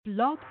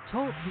Blog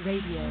Talk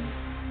Radio.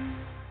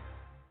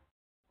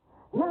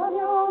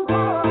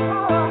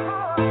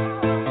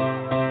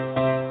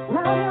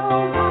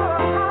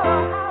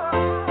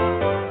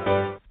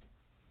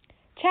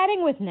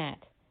 Chatting with Nat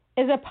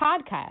is a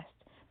podcast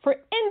for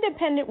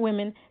independent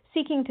women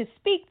seeking to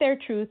speak their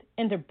truth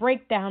and to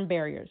break down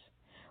barriers.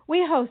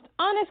 We host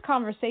honest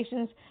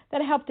conversations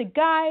that help to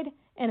guide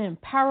and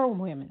empower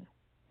women.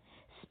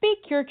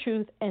 Speak your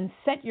truth and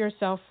set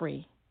yourself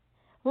free.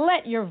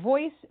 Let your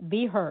voice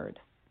be heard.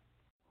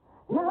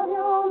 Hi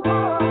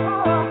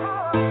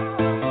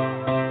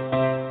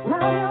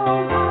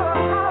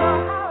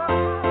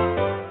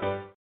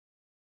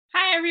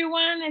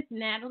everyone, it's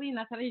Natalie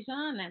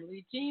Jean,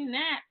 Natalie Jean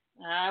Nat.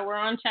 We're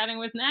on Chatting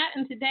with Nat,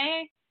 and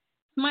today,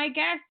 my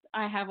guest,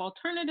 I have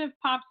alternative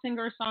pop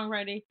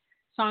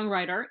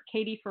singer-songwriter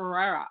Katie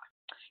Ferrara.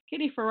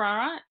 Katie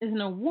Ferrara is an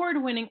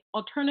award-winning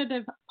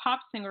alternative pop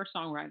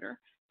singer-songwriter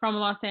from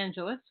Los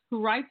Angeles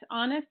who writes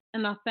honest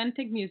and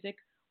authentic music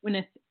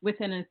with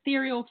an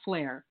ethereal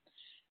flair.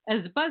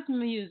 As Buzz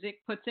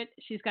Music puts it,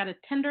 she's got a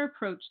tender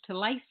approach to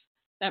life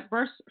that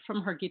bursts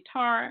from her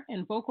guitar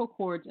and vocal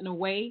cords in a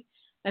way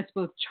that's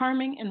both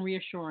charming and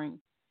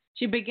reassuring.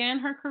 She began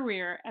her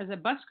career as a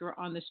busker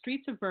on the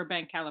streets of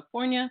Burbank,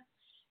 California,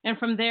 and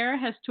from there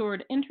has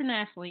toured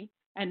internationally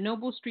at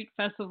Noble Street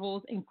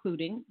festivals,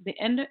 including the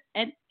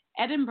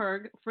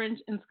Edinburgh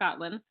Fringe in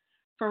Scotland,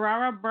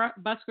 Ferrara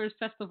Buskers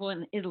Festival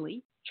in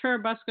Italy, Chur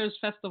Buskers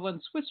Festival in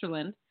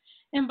Switzerland,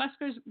 and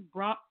Buskers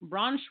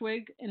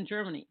Braunschweig in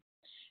Germany.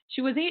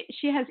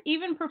 She has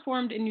even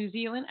performed in New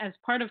Zealand as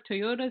part of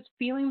Toyota's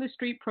Feeling the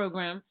Street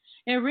program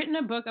and written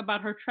a book about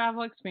her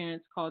travel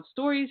experience called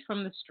Stories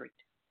from the Street.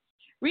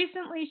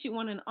 Recently, she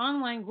won an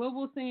online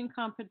global singing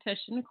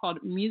competition called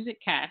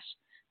Musicash,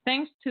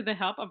 thanks to the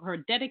help of her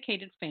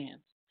dedicated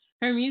fans.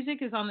 Her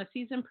music is on the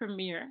season 5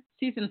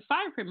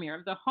 premiere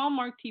of the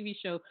Hallmark TV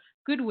show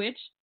Good Witch,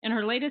 and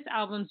her latest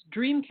albums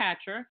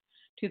Dreamcatcher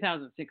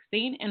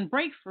 2016 and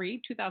Break Free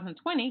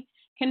 2020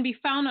 can be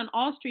found on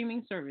all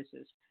streaming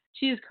services.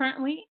 She is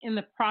currently in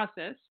the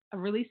process of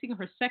releasing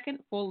her second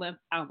full-length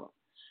album.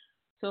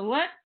 So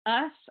let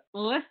us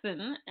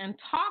listen and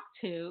talk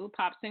to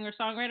pop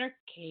singer-songwriter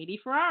Katie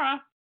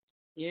Ferrara.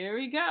 Here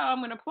we go. I'm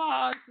going to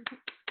applause.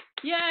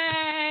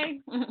 Yay!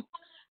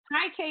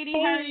 Hi, Katie.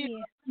 Hey. How are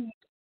you?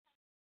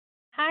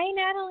 Hi,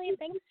 Natalie.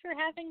 Thanks for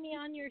having me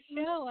on your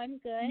show. I'm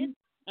good.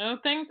 Oh,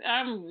 thanks.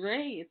 I'm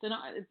great.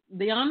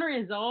 The honor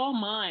is all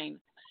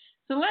mine.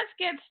 So let's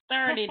get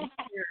started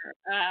here.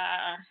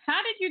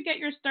 How did you get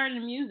your start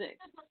in music?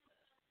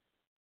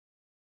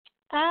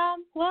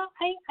 Well,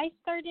 I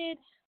started,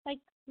 like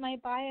my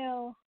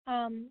bio,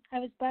 I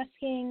was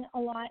busking a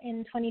lot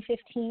in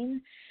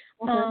 2015.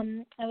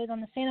 Okay. I was on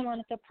the Santa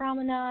Monica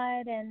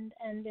Promenade and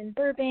in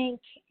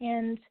Burbank,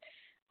 and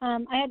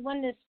I had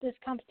won this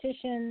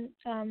competition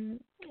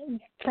from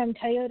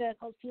Toyota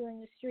called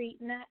Feeling the Street,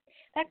 and that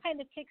kind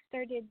of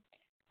kick-started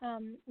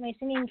my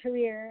singing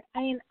career. I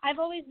mean, I've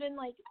always been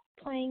like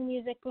playing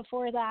music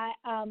before that.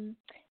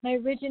 My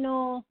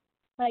original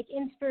like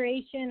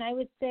inspiration, I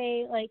would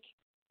say,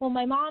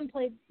 my mom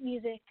played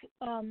music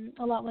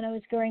a lot when I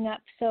was growing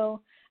up,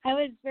 so I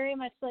was very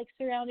much like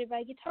surrounded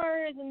by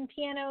guitars and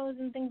pianos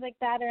and things like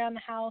that around the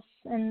house,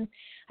 and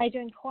I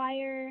joined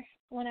choir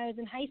when I was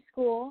in high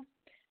school.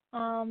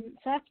 So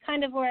that's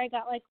kind of where I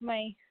got like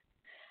my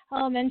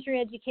elementary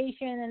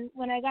education, and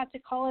when I got to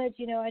college,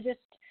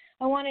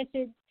 I wanted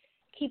to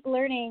keep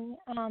learning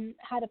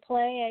how to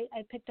play.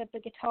 I picked up the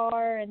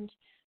guitar and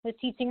was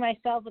teaching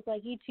myself with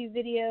like YouTube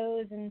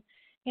videos and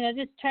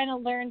just trying to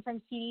learn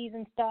from CDs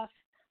and stuff.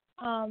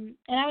 And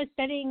I was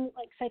studying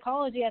like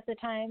psychology at the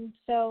time,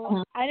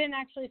 so I didn't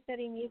actually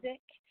study music.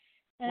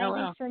 And I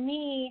think for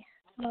me,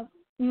 I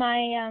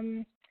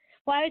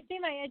would say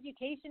my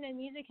education in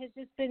music has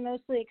just been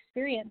mostly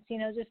experience,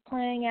 just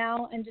playing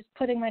out and just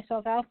putting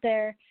myself out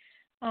there.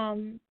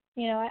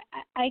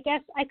 I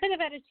guess I could have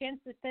had a chance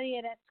to study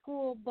it at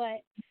school,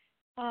 but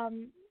I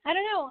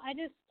don't know. I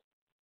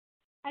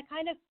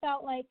kind of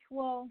felt like,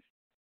 well,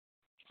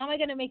 how am I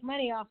going to make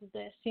money off of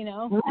this,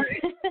 Amen.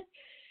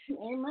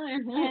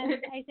 And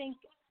I think,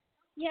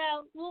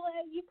 yeah, well,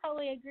 you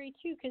probably agree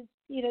too, because,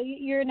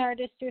 you're an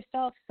artist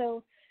yourself,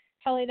 so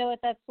probably know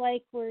what that's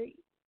like, where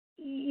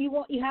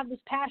you have this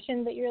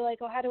passion, but you're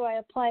like, oh, how do I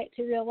apply it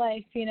to real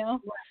life,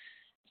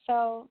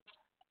 So,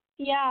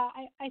 yeah,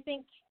 I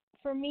think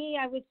for me,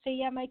 I would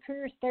say, my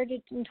career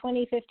started in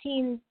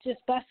 2015,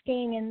 just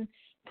busking and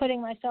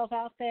putting myself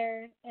out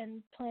there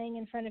and playing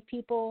in front of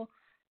people,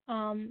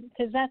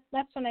 because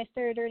that's when I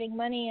started earning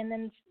money, and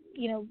then,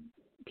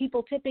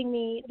 people tipping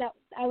me, that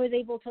I was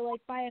able to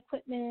like buy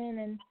equipment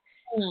and,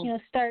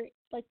 start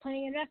like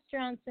playing in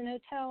restaurants and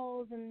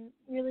hotels and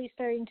really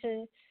starting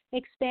to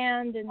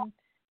expand and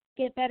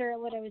get better at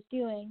what I was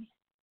doing.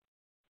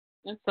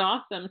 That's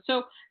awesome.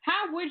 So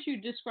how would you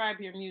describe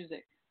your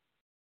music?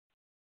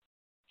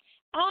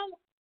 I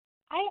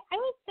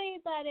would say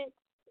that it's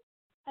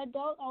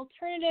adult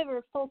alternative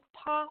or folk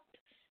pop.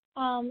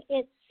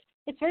 It's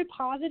it's very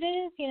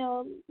positive. You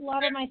know, a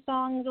lot of my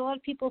songs, a lot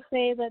of people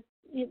say that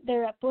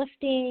they're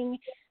uplifting.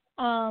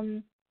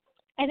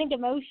 I think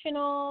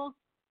emotional,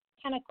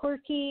 kind of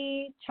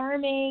quirky,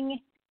 charming.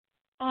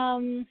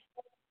 Yeah,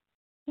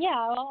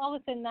 all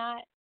within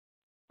that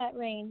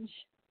range.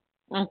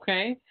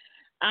 Okay.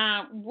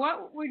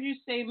 What would you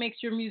say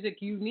makes your music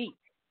unique?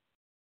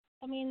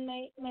 I mean,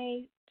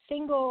 my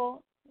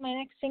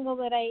next single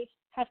that I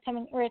have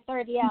coming, or it's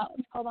already out,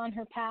 it's called On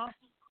Her Path.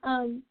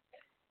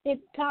 It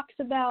talks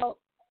about,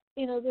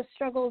 you know, the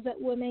struggles that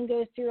women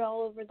go through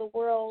all over the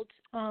world,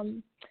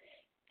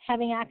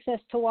 having access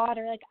to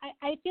water. Like,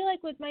 I feel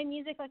like with my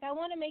music, like, I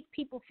want to make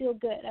people feel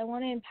good. I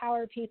want to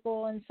empower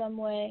people in some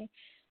way.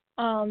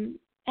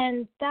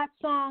 And that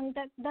song,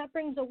 that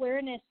brings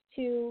awareness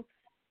to,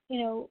 you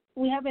know,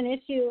 we have an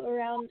issue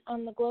around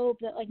on the globe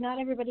that, like, not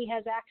everybody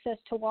has access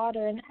to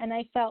water. And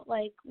I felt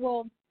like,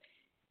 well,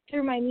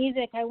 through my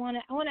music, I want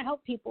to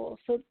help people.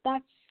 So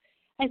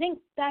I think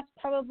that's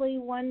probably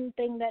one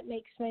thing that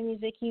makes my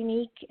music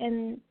unique.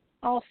 And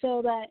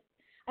also that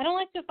I don't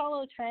like to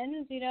follow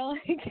trends, you know,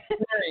 like,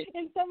 right.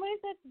 In some ways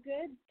that's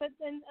good, but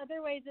in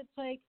other ways it's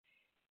like,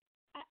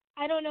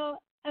 I don't know.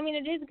 I mean,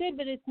 it is good,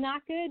 but it's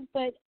not good,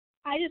 but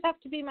I just have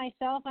to be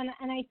myself. And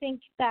I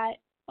think that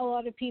a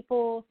lot of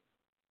people,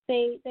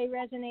 they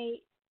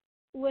resonate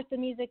with the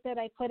music that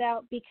I put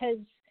out because,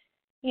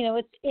 you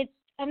know, it's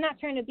I'm not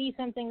trying to be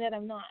something that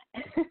I'm not.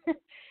 That's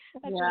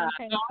what I'm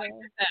trying to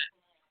say.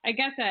 I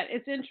get that.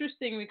 It's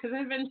interesting because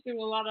I've been to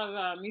a lot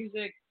of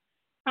music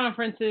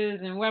conferences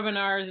and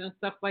webinars and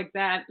stuff like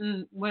that.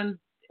 And when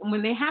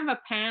they have a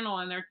panel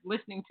and they're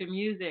listening to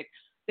music,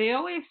 they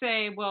always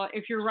say, well,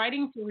 if you're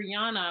writing for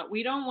Rihanna,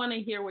 we don't want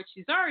to hear what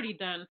she's already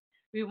done.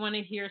 We want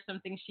to hear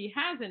something she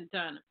hasn't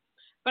done.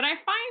 But I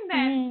find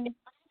that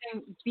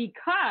interesting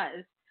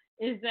because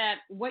is that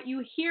what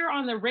you hear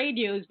on the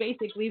radio is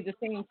basically the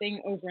same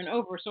thing over and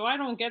over. So I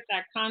don't get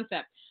that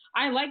concept.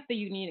 I like the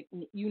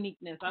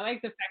uniqueness. I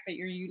like the fact that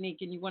you're unique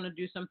and you want to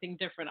do something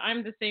different.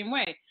 I'm the same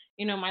way.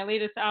 You know, my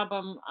latest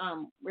album,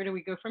 Where Do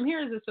We Go From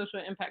Here, is a social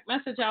impact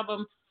message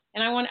album.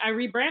 And I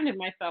rebranded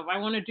myself. I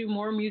want to do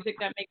more music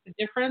that makes a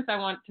difference. I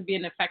want to be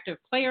an effective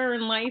player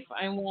in life.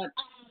 I want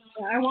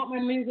my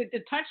music to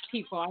touch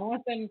people. I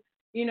want them,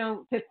 you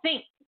know, to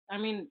think. I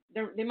mean,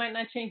 they might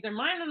not change their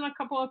mind on a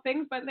couple of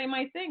things, but they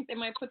might think. They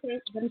might put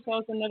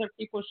themselves in other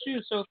people's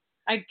shoes. So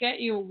I get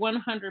you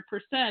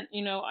 100%.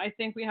 You know, I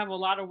think we have a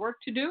lot of work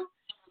to do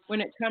when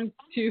it comes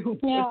to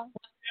out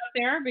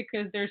there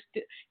because there's,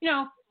 you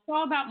know, it's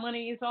all about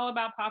money. It's all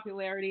about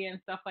popularity and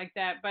stuff like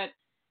that. But,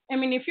 I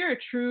mean, if you're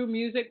a true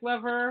music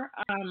lover,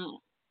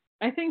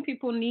 I think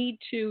people need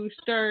to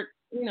start,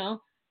 you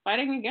know,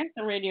 fighting against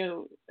the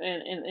radio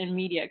and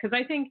media because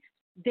I think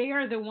they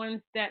are the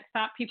ones that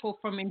stop people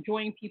from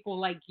enjoying people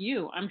like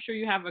you. I'm sure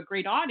you have a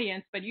great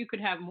audience, but you could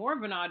have more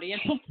of an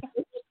audience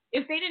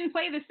if they didn't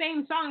play the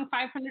same song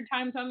 500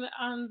 times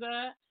on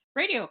the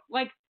radio.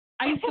 Like,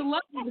 I used to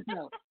love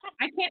Lizzo.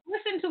 I can't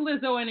listen to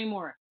Lizzo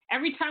anymore.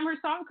 Every time her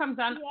song comes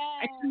on,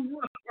 I tune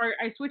off or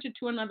I switch it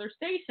to another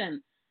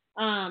station.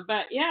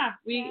 But yeah,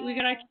 we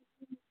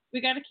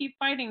gotta keep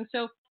fighting.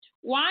 So,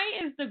 why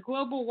is the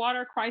global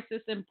water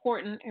crisis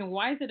important, and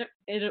why is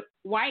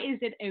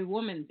it a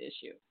woman's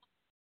issue?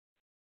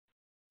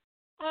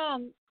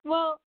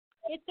 Well,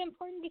 it's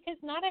important because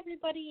not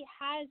everybody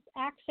has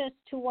access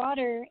to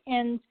water,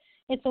 and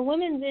it's a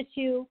women's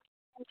issue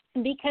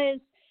because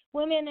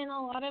women in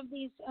a lot of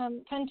these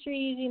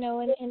countries, you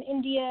know, in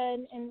India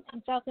and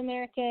South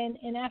America and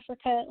in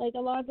Africa, like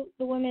a lot of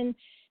the women,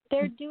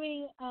 they're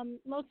doing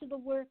most of the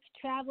work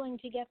traveling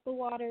to get the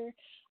water,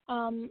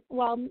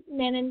 while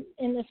men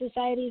in the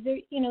societies, they're,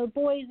 you know,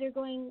 boys are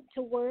going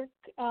to work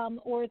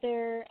or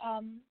they're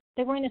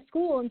going to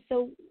school, and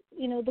so,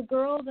 you know, the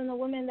girls and the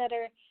women that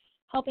are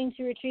helping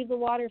to retrieve the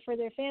water for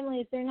their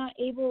families, they're not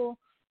able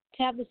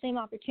to have the same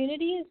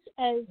opportunities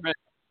as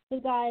the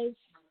guys,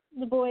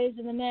 the boys,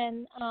 and the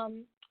men.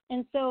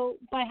 And so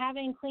by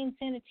having clean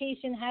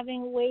sanitation,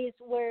 having ways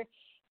where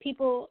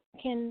people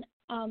can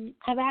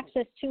have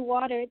access to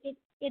water,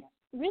 it's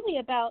really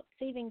about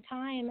saving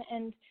time.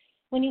 And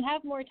when you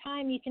have more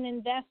time, you can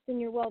invest in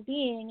your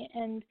well-being.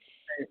 And,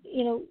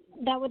 you know,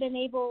 that would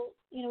enable,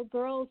 you know,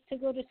 girls to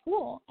go to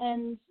school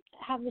and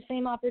have the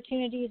same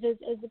opportunities as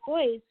the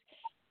boys.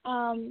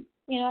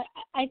 You know,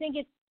 I think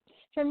it's,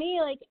 for me,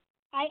 like,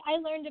 I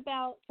learned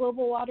about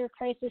global water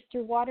crisis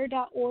through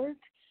water.org.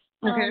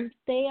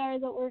 They are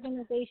the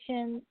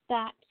organization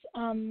that,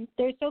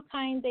 they're so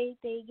kind. They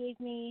gave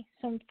me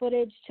some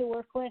footage to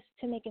work with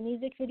to make a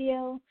music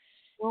video.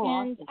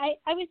 And awesome.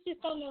 I was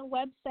just on their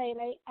website.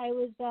 I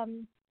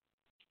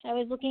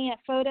was looking at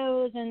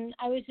photos, and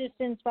I was just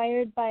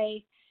inspired by,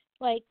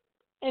 like,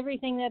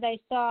 everything that I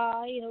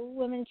saw, you know,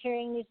 women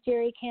carrying these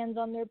jerry cans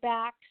on their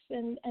backs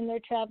and they're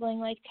traveling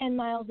like 10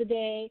 miles a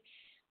day.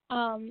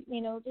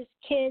 You know, just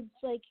kids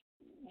like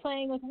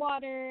playing with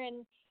water,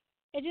 and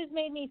it just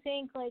made me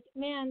think, like,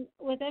 man,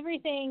 with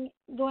everything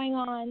going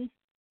on,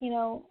 you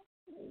know,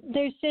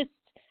 there's just,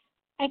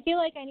 I feel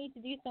like I need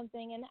to do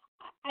something, and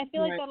I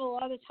feel like that a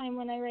lot of the time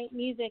when I write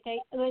music,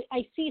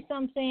 I see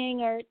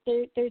something, or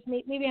there's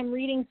maybe I'm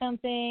reading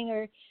something,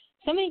 or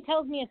somebody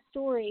tells me a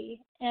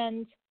story,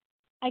 and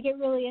I get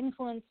really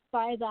influenced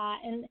by that.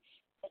 And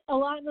a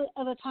lot of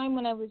the time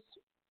when I was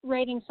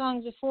writing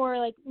songs before,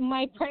 like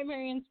my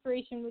primary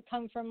inspiration would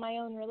come from my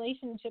own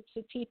relationships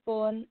with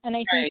people, and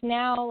I think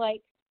now,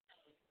 like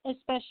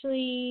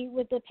especially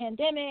with the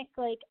pandemic,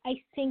 like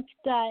I think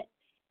that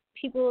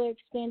people are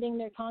expanding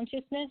their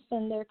consciousness,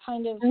 and they're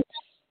kind of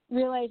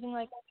realizing,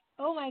 like,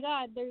 oh my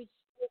God, there's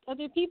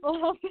other people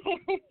out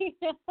there. You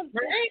know?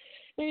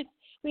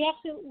 We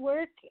have to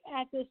work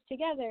at this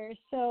together.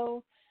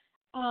 So,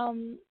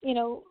 you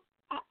know,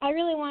 I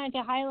really wanted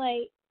to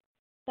highlight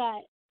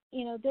that,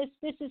 you know,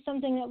 this is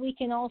something that we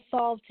can all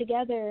solve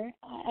together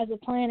as a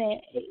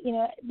planet. You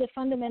know, the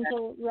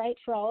fundamental right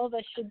for all of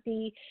us should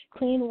be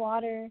clean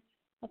water,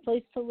 a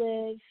place to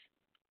live,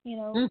 you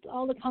know,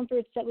 all the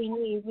comforts that we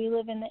need. We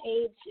live in the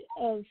age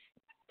of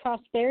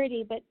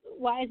prosperity, but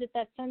why is it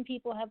that some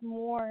people have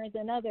more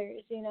than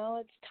others? You know,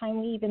 it's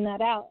time we even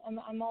that out.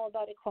 I'm all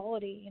about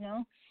equality, you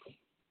know.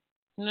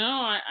 No,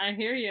 I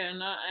hear you,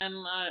 and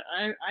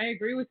I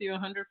agree with you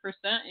 100%.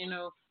 You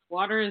know,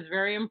 water is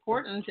very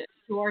important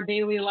to our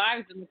daily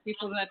lives, and the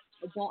people that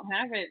don't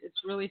have it,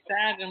 it's really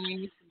sad, and we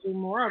need to do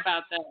more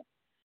about that.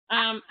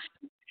 How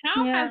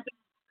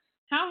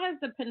has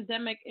the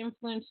pandemic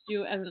influenced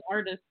you as an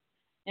artist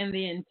and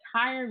the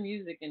entire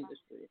music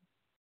industry?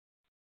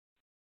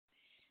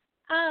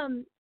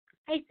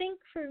 I think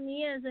for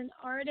me as an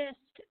artist,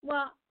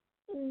 well,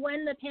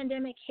 when the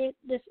pandemic hit,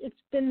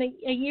 it's been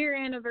a year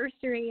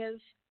anniversary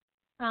of,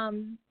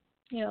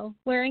 you know,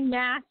 wearing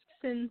masks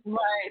and you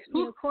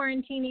know,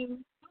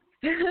 quarantining.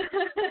 It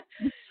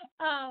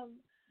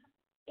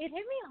hit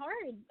me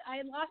hard.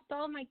 I lost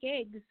all my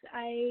gigs.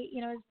 I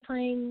was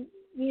playing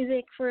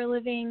music for a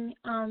living,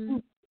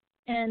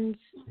 and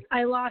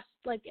I lost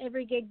like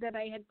every gig that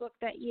I had booked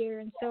that year,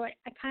 and so I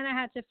kind of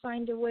had to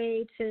find a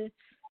way to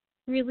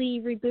really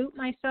reboot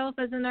myself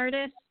as an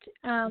artist,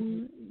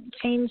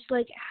 change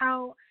like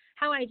how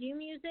I do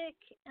music.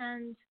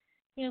 And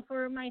you know,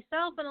 for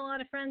myself and a lot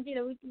of friends, you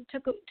know, we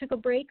took a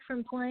break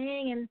from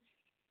playing, and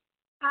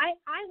I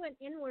went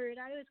inward.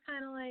 I was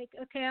kind of like,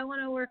 okay, I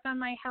want to work on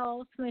my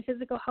health, my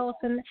physical health,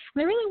 and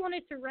I really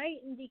wanted to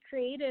write and be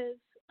creative.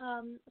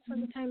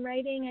 Spent the time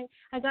writing.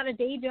 I got a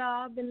day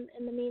job in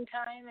the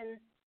meantime,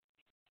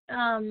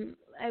 and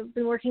I've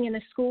been working in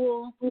a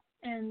school,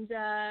 and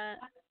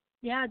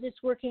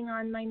just working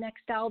on my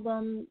next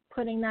album,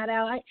 putting that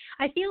out.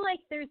 I feel like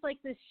there's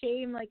like this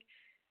shame, like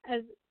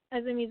as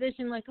a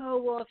musician, like, oh,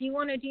 well, if you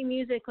want to do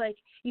music, like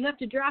you have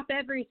to drop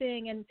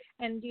everything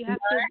and you have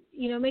to,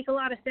 you know, make a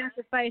lot of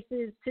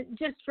sacrifices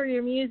just for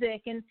your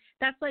music. And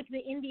that's like the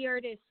indie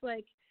artist,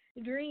 like,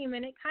 dream.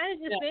 And it kind of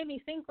just made me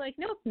think, like,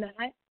 no, it's not.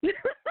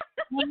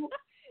 No,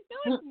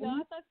 it's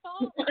not.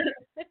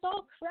 It's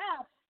all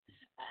crap.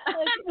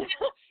 Like,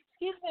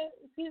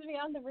 excuse me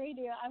on the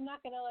radio. I'm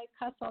not gonna like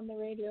cuss on the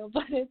radio,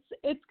 but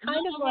it's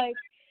kind of like,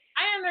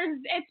 I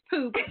understand. It's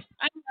poop.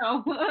 I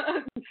know.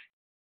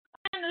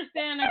 I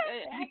understand.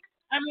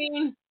 I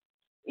mean,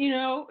 you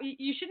know,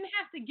 you shouldn't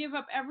have to give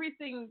up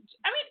everything.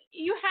 I mean,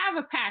 you have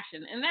a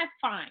passion, and that's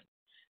fine.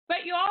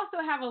 But you also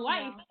have a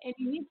life, and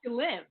you need to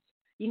live.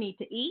 You need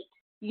to eat.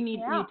 You need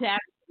to have a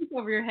roof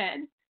over your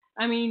head.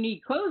 I mean, you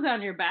need clothes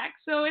on your back.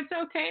 So it's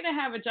okay to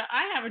have a job.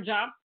 I have a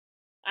job.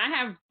 I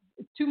have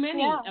too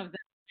many of them,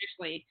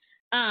 actually,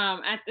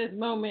 at this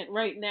moment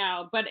right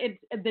now. But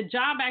the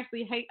job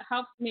actually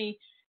helps me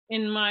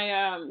in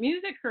my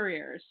music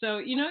career. So,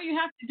 you know, you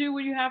have to do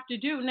what you have to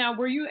do. Now,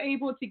 were you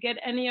able to get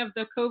any of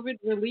the COVID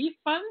relief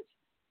funds?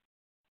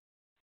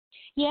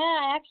 Yeah,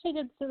 I actually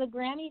did. So the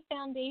Grammy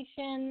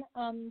Foundation,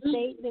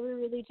 they were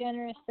really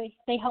generous.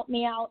 They helped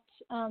me out.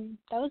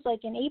 That was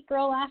like in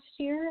April last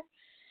year.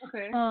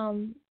 Okay.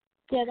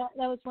 Yeah, that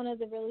was one of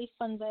the relief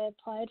funds I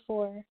applied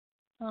for.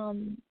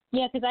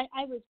 Yeah, because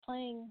I was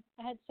playing.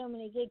 I had so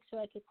many gigs, so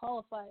I could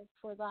qualify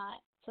for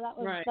that. So that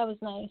was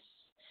nice.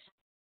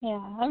 Yeah,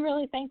 I'm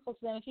really thankful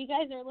to them. If you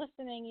guys are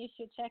listening, you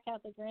should check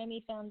out the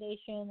Grammy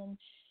Foundation, and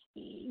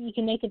you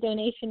can make a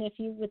donation if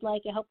you would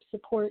like. It helps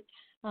support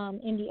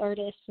indie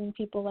artists and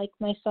people like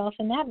myself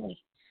and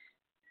Natalie.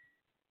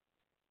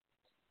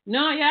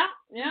 No,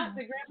 the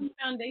Grammy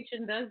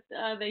Foundation does.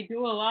 They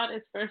do a lot,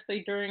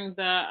 especially during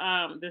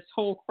the this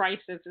whole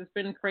crisis. It's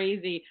been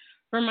crazy.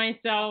 For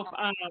myself,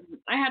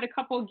 I had a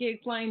couple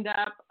gigs lined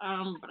up,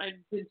 but I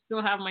did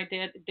still have my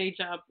day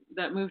job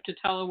that moved to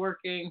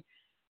teleworking.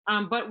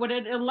 But what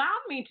it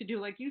allowed me to do,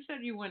 like you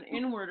said, you went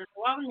inward. It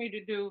allowed me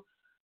to do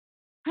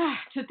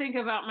to think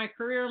about my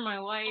career, my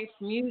life,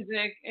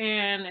 music,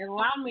 and it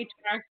allowed me to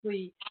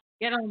actually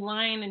get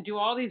online and do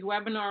all these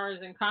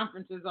webinars and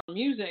conferences on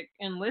music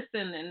and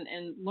listen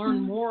and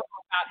learn more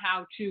about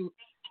how to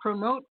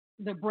promote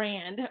the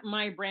brand,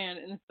 my brand,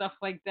 and stuff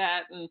like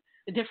that, and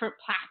the different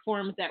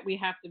platforms that we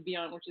have to be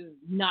on, which is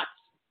nuts.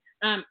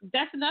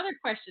 That's another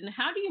question.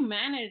 How do you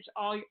manage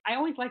I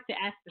always like to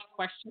ask this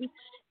question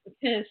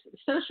because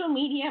social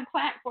media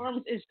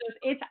platforms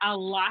it's a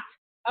lot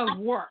of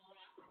work.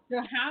 So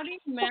how do you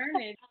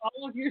manage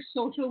all of your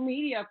social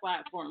media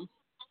platforms?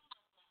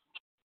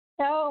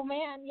 Oh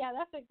man, yeah,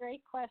 that's a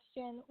great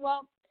question.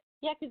 Well,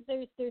 yeah, because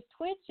there's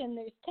Twitch and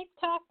there's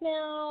TikTok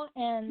now,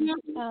 and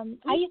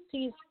I used to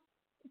use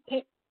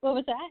what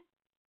was that?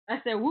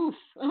 I said, woof.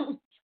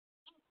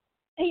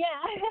 Yeah,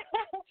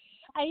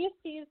 I used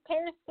to use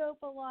Periscope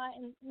a lot,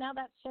 and now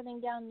that's shutting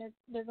down.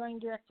 They're going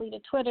directly to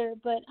Twitter.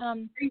 But Are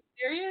you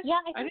serious? yeah,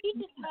 I think you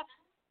just have.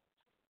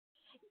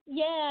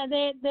 Yeah,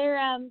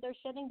 they're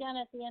shutting down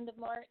at the end of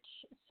March.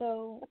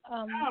 So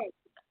Oh,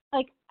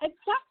 like it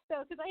sucks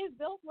though because I have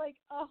built like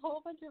a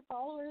whole bunch of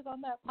followers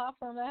on that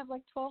platform. I have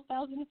like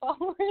 12,000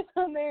 followers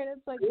on there, and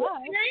it's like why?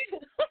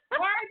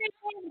 Why are they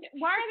going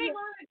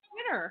to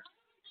Twitter?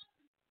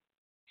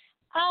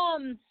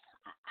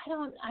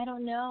 I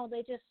don't know.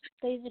 They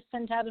just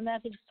sent out a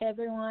message to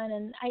everyone,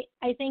 and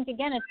I think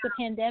again it's the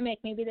pandemic.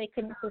 Maybe they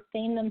couldn't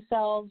sustain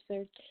themselves,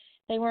 or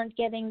they weren't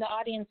getting the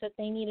audience that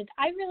they needed.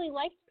 I really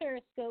liked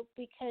Periscope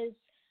because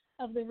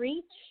of the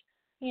reach.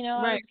 You know,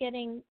 I was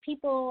getting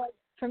people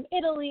from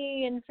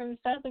Italy and from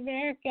South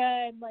America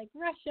and like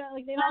Russia,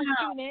 like they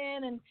all tune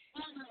in, and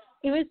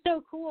it was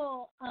so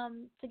cool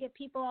to get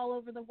people all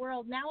over the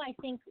world. Now I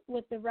think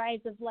with the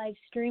rise of live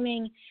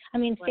streaming, I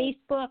mean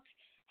Facebook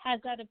has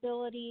that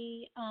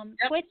ability,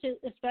 Twitch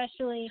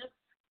especially.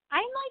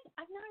 I'm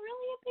not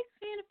really a big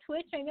fan of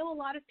Twitch. I know a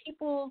lot of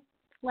people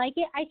like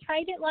it. I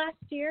tried it last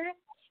year,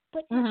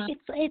 but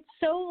it's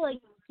so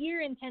like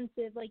gear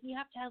intensive. Like you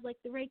have to have like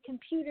the right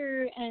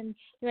computer and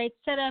the right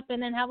setup,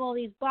 and then have all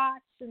these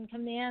bots and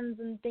commands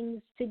and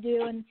things to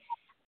do. And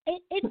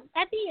it's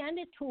at the end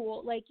a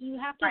tool. Like you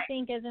have to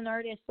think as an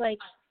artist, like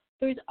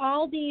there's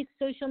all these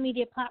social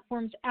media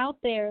platforms out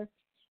there,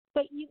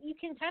 but you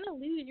can kind of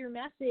lose your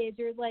message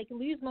or like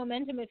lose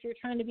momentum if you're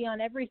trying to be on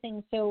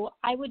everything. So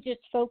I would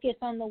just focus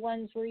on the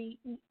ones where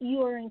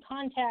you are in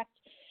contact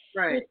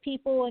with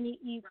people and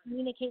you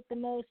communicate the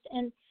most.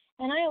 And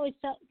I always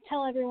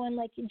tell everyone,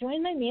 like,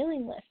 join my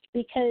mailing list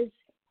because,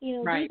 you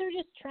know, these are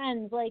just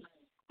trends. Like,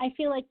 I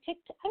feel like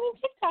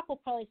TikTok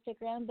will probably stick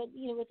around, but,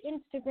 you know, with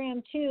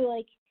Instagram too,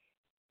 like,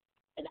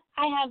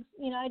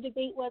 I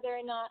debate whether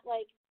or not,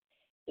 like,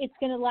 it's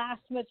going to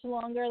last much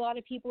longer. A lot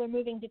of people are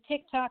moving to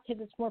TikTok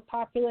because it's more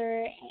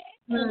popular.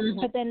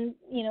 But then,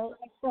 you know,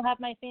 I still have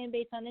my fan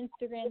base on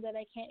Instagram that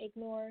I can't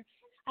ignore.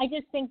 I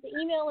just think the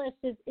email list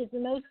is the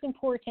most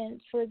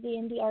important for the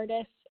indie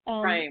artists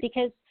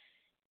because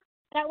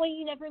that way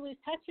you never lose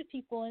touch with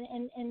people,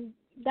 and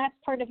that's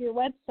part of your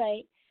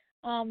website.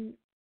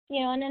 You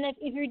know, and then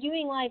if you're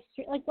doing live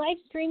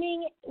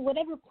streaming,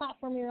 whatever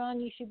platform you're on,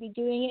 you should be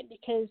doing it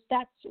because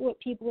that's what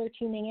people are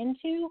tuning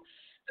into.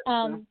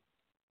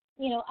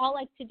 You know, I'll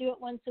like to do it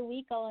once a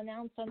week. I'll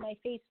announce on my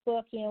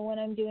Facebook, you know, when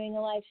I'm doing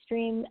a live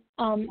stream.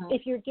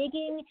 If you're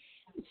gigging,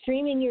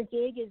 streaming your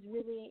gig is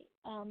really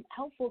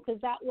helpful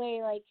because that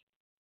way, like,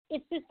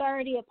 it's just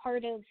already a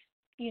part of,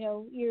 you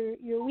know,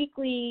 your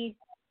weekly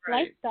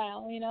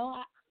lifestyle. You know,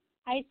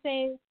 I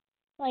say,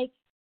 like,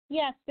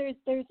 yes,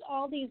 there's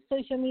all these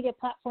social media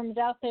platforms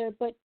out there,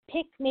 but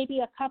pick maybe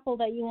a couple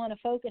that you want to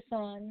focus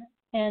on,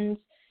 and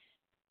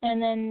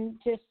then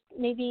just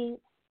maybe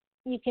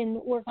you can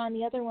work on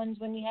the other ones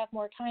when you have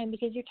more time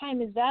because your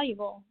time is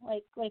valuable,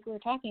 like we were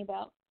talking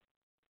about.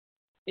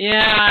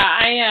 Yeah,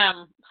 I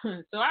am.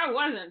 So I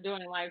wasn't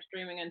doing live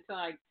streaming until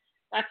I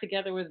got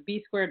together with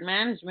B Squared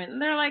Management,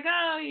 and they're like,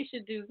 "Oh, you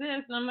should do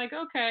this," and I'm like,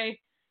 "Okay,"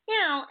 you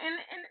know, and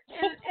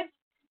it's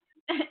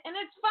and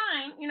it's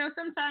fine. You know,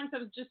 sometimes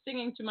I'm just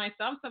singing to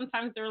myself.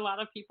 Sometimes there are a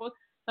lot of people.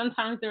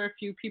 Sometimes there are a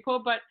few people,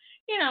 but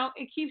you know,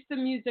 it keeps the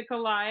music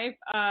alive.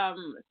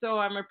 So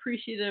I'm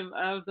appreciative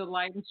of the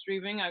live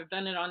streaming. I've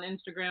done it on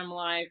Instagram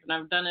Live, and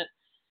I've done it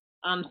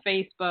on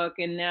Facebook,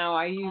 and now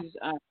I use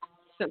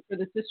so for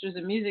the Sisters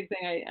of Music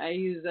thing, I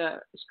use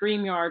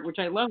StreamYard, which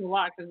I love a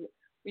lot because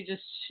we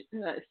just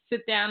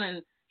sit down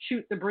and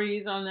shoot the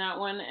breeze on that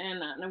one,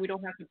 and we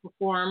don't have to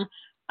perform.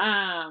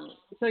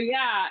 So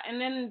yeah, and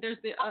then there's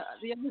the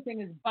other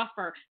thing is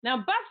Buffer. Now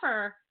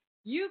Buffer,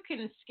 you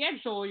can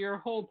schedule your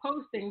whole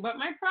posting, but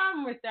my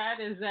problem with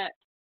that is that,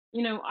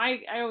 you know,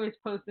 I always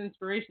post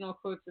inspirational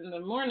quotes in the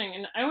morning,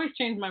 and I always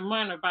change my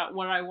mind about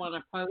what I want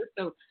to post,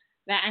 so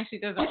that actually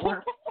doesn't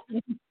work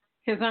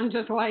because I'm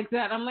just like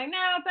that. I'm like, no,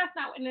 that's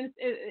not, and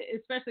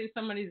especially if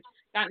somebody's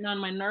gotten on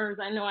my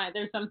nerves, I know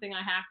there's something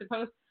I have to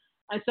post,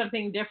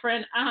 something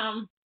different.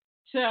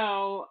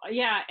 So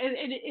yeah,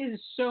 it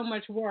is so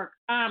much work.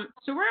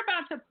 So we're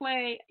about to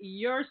play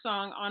your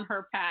song On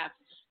Her Path.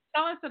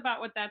 Tell us about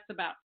what that's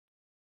about.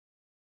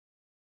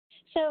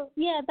 So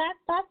yeah,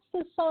 that's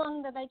the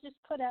song that I just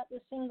put out, the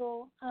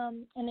single,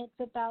 and it's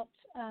about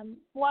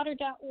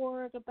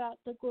water.org, about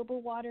the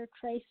global water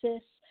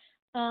crisis,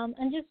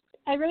 and just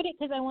I wrote it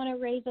because I want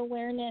to raise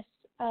awareness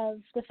of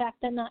the fact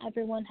that not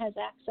everyone has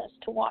access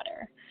to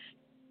water.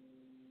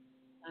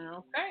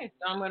 Okay,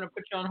 so I'm going to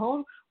put you on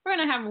hold. We're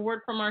going to have a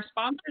word from our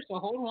sponsor, so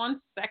hold 1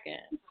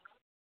 second.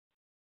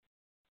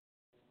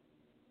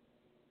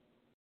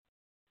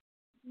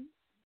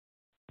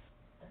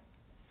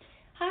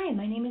 Hi,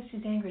 my name is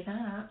Suzanne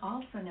Grisana,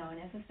 also known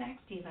as a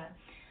sax diva.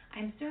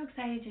 I'm so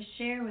excited to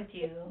share with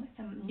you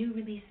some new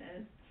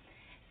releases.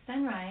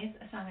 Sunrise,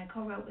 a song I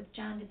co-wrote with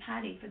John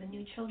DePatti for the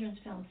new children's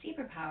film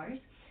Superpowers,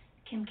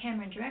 Kim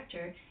Cameron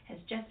director, has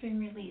just been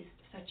released,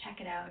 so check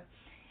it out.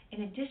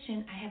 In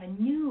addition, I have a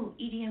new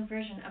EDM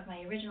version of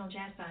my original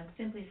jazz song,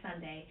 Simply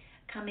Sunday,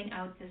 coming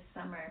out this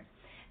summer.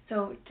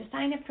 So to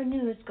sign up for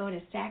news, go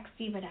to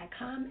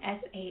saxdiva.com,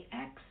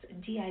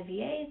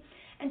 SAXDIVA,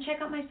 and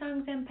check out my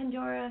songs on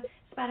Pandora,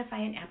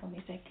 Spotify, and Apple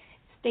Music.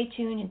 Stay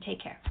tuned and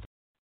take care.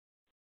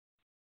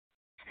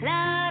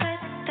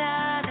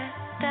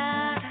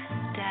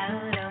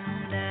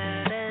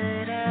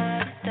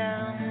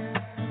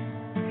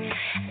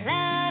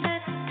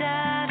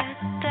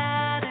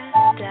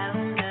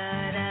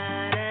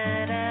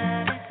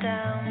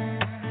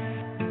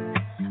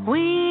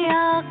 We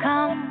all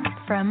come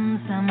from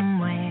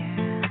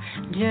somewhere,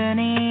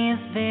 journeys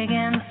big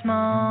and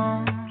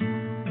small,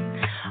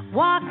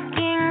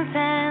 walking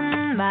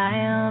 10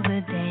 miles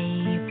a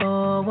day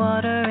for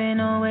water in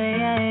a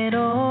way at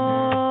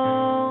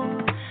all,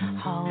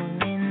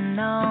 hauling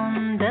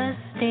on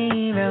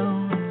dusty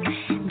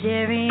roads,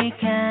 jerry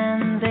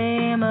cans,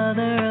 a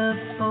mother of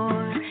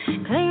four,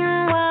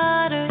 clean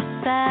water,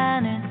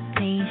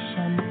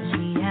 sanitation,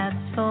 she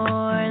asks for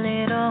a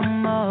little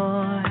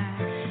more.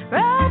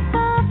 Roads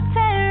of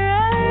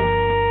terror,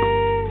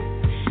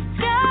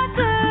 skies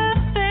of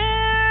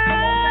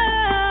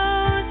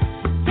pharaohs,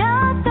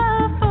 gods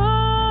of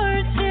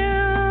fortune,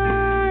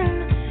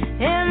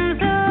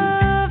 hymns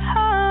of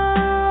hope.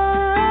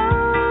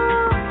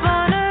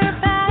 On her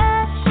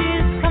path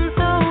she's come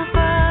so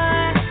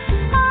far,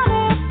 on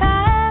her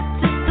path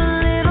just a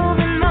little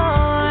bit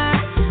more.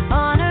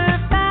 On her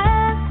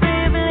path,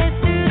 baby, let's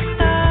do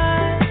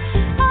start.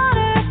 On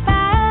her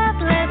path,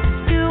 let's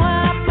do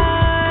our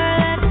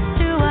part, let's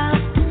do our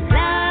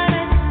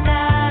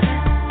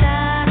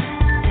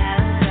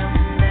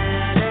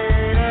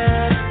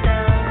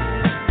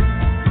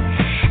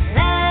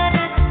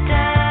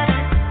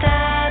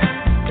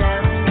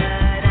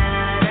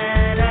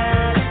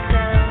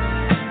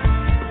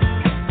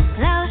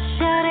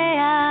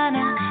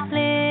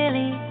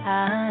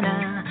Liliana,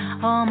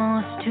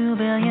 almost 2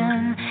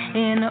 billion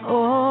in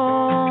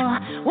all.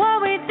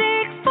 What we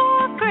take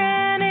for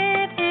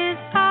granted is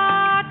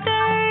our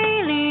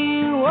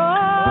daily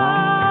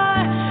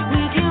war.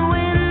 We can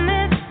win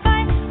this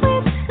fight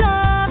with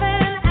love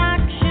and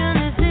action.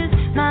 This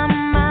is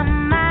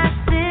my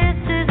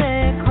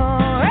sister's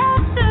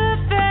chorus of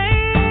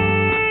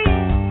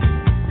faith.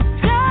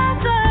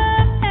 Gods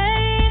of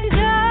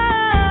angels,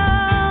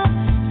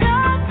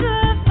 gods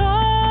of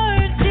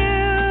fortune,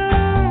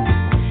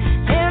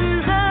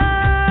 hymns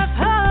of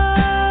hope.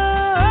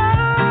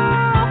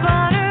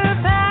 On her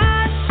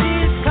path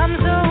she's come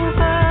so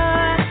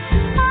far,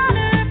 on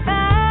her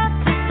path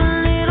just a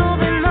little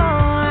bit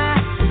more.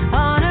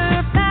 On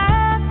her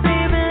path,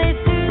 baby, let's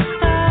do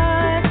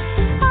start.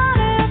 On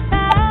her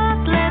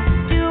path, let's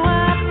do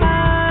our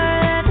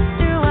part, let's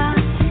do our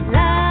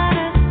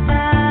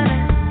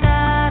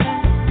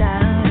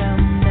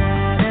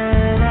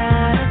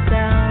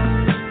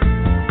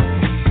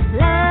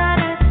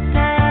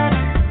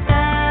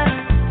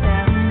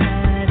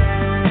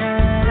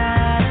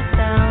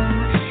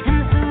en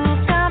su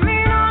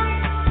camino,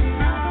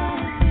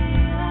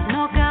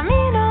 no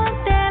camino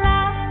de la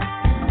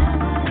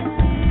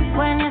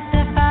when you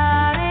se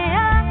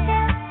faria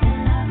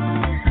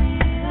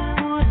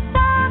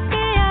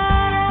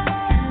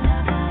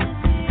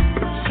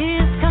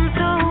she's come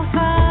so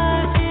far,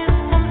 she's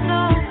come so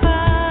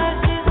far,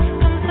 she's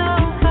come so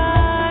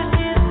far,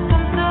 she's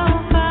come so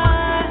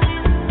far,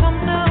 she's come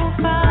so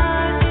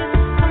far,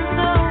 she's come so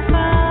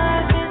far,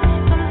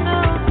 she's come so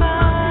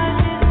far,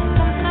 she's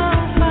come so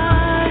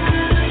far,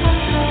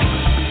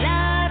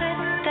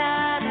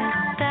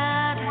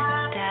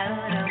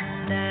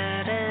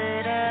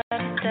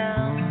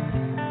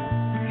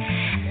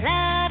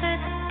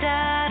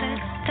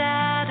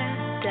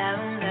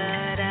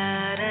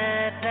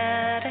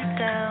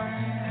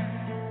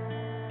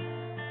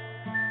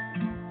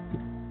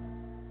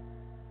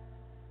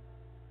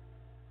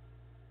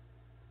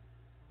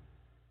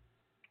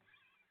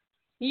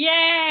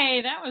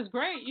 Yay, that was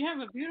great. You have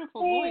a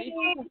beautiful voice.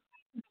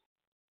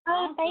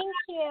 Oh, thank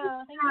you.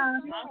 Thank you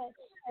so much.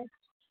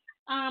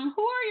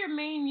 Who are your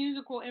main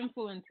musical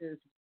influences?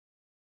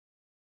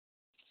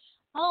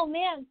 Oh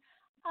man,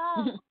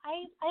 I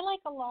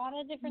like a lot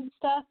of different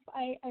stuff.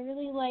 I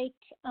really like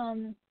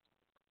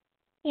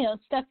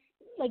stuff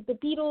like the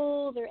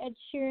Beatles or Ed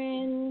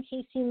Sheeran,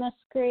 Casey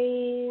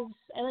Musgraves.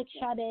 I like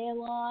Sade a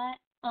lot.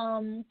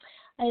 I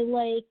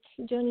like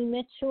Joni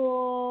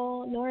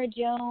Mitchell, Norah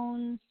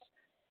Jones,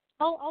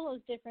 all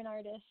those different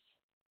artists.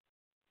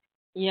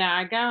 Yeah,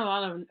 I got a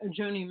lot of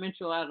Joni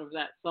Mitchell out of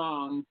that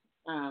song.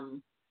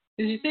 Because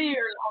you say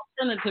you're an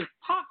alternative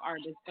pop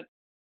artist, but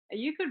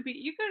you could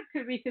be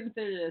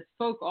considered as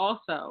folk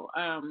also,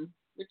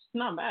 which is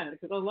not bad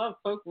because I love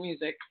folk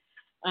music.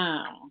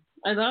 I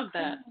love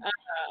that.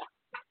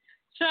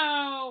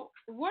 So,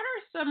 what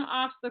are some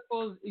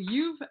obstacles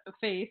you've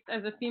faced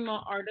as a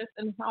female artist,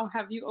 and how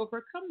have you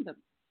overcome them?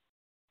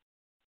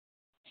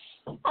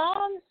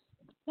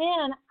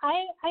 Man,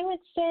 I would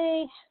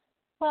say,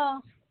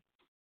 well,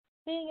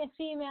 being a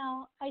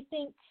female, I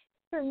think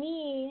for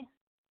me,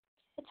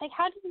 it's like,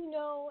 how do you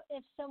know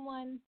if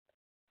someone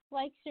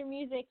likes your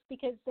music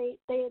because they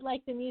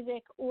like the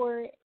music,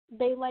 or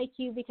they like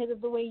you because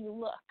of the way you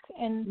look?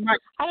 And Right.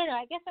 I don't know,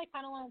 I guess I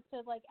kind of wanted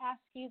to like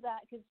ask you that,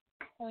 because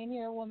I mean,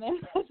 you're a woman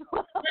as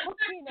well,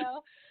 you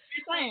know.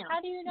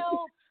 How do you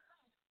know,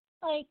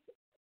 like,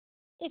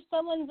 if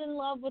someone's in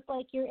love with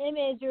like your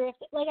image, or if,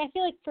 like, I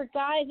feel like for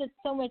guys it's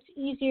so much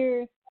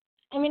easier.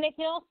 I mean, it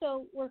can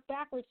also work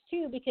backwards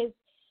too, because,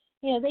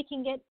 you know,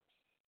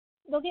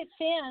 they'll get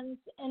fans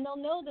and they'll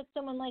know that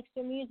someone likes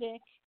their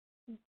music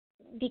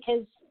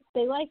because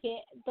they like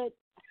it. But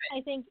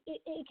I think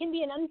it can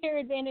be an unfair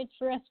advantage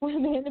for us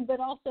women, but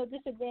also a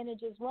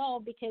disadvantage as well,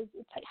 because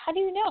it's like, how do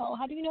you know?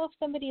 How do you know if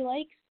somebody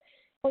likes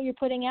what you're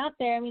putting out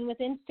there? I mean, with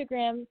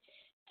Instagram,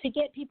 to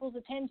get people's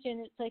attention,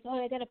 it's like,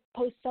 oh, I got to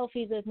post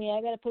selfies of me.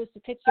 I got to post a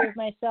picture of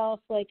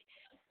myself. Like,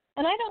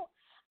 and I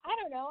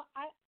don't know.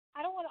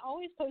 I don't want to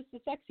always post a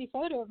sexy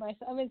photo of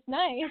myself. I mean, it's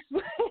nice,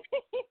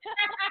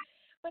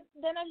 but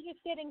then I'm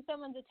just getting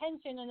someone's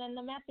attention, and then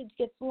the message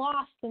gets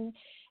lost. And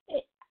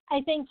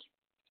I think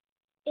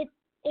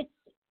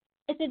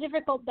it's a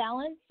difficult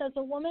balance as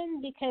a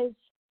woman, because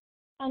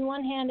on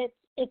one hand,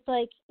 it's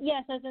like,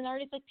 yes, as an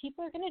artist, like,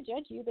 people are going to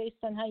judge you based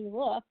on how you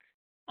look.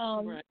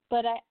 Right.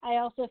 But I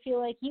also feel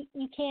like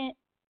you can't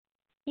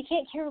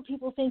care what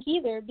people think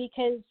either,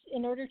 because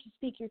in order to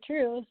speak your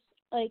truth,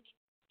 like,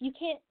 you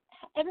can't.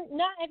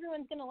 Not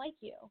everyone's gonna like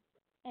you,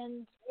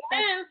 and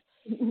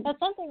that's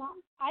something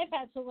I've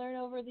had to learn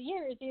over the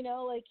years. You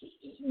know, like,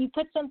 you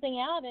put something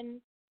out,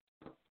 and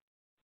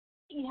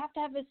you have to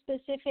have a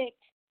specific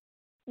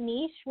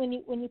niche when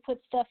you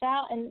put stuff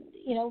out, and,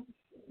 you know,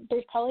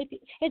 there's probably,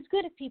 it's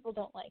good if people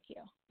don't like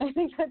you. I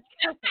think that's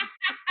good.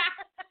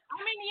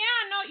 I mean, yeah,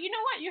 no, you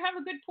know what? You have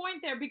a good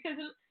point there, because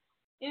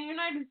in the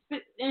United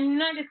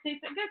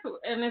States, I guess,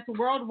 and it's a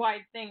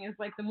worldwide thing, is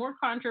like, the more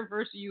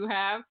controversy you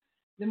have,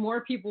 the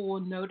more people will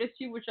notice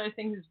you, which I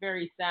think is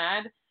very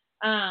sad.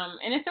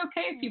 And it's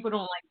okay if people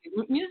don't like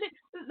you. Music,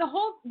 the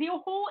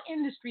whole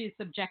industry is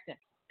subjective.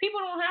 People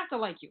don't have to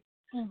like you.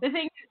 The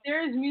thing is,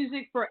 there is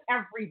music for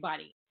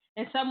everybody,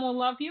 and some will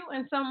love you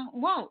and some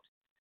won't.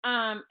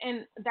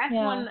 And that's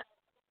one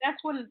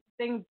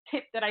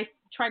tip that I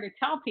try to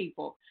tell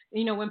people.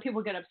 You know, when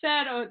people get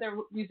upset, or their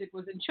music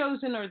wasn't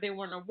chosen, or they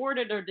weren't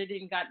awarded, or they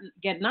didn't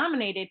get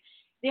nominated,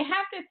 they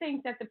have to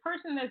think that the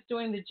person that's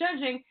doing the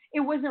judging, it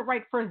wasn't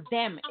right for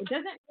them. It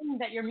doesn't mean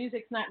that your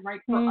music's not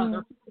right for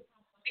other people.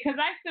 Because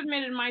I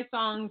submitted my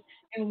songs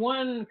in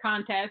one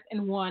contest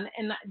and won,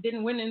 and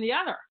didn't win in the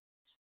other.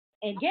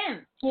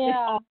 Again, it's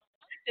all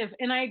subjective.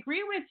 And I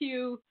agree with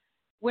you.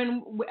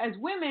 As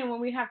women, when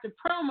we have to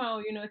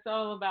promo, you know, it's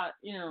all about,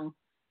 you know,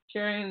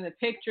 sharing the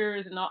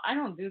pictures and all. I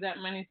don't do that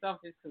many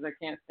selfies because I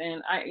can't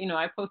stand.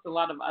 I post a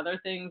lot of other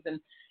things, and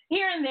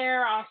here and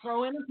there I'll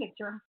throw in a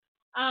picture.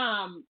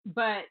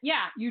 But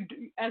yeah, you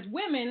do, as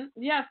women,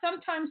 yeah,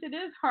 sometimes it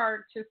is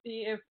hard to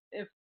see if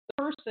the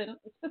person,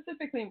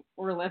 specifically,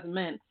 or less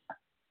men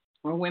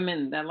or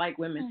women that like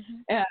women,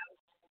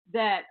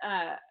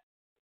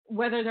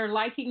 whether they're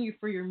liking you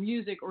for your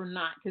music or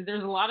not. Because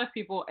there's a lot of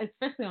people,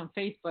 especially on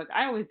Facebook,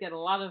 I always get a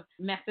lot of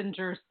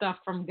messenger stuff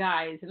from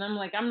guys, and I'm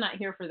like, I'm not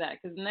here for that.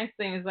 Because the next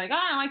thing is like, oh,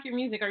 I like your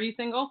music. Are you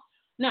single?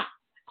 No.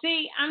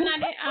 See, I'm not.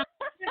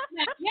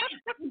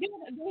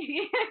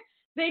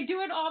 They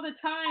do it all the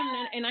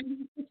time, and I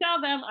used to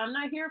tell them, I'm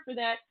not here for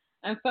that.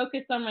 I'm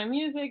focused on my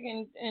music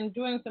and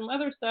doing some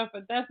other stuff,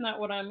 but that's not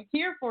what I'm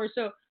here for.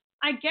 So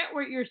I get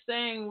what you're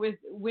saying with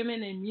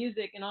women in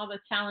music and all the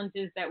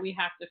challenges that we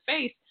have to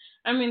face.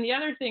 I mean, the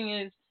other thing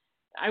is,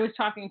 I was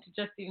talking to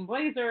Justine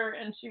Blazer,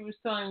 and she was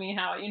telling me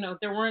how, you know,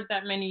 there weren't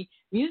that many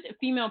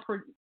female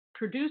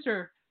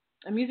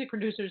music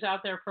producers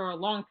out there for a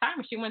long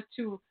time. She went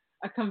to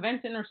a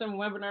convention or some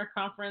webinar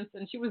conference,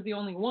 and she was the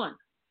only one.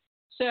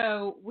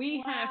 So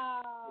we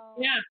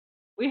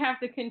have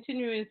to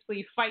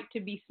continuously fight to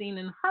be seen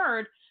and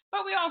heard,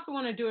 but we also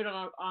want to do it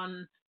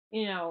on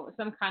you know,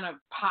 some kind of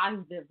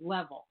positive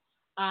level.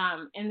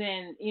 And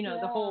then, you know,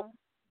 the whole,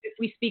 if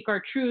we speak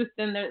our truth,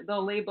 then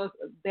they'll label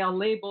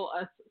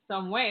us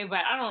some way, but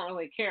I don't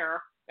really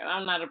care.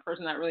 I'm not a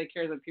person that really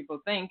cares what people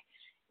think,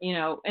 you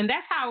know, and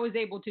that's how I was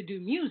able to do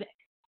music.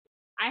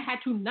 I had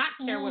to not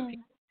care what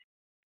people think,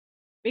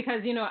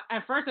 because, you know,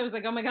 at first I was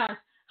like, oh my gosh,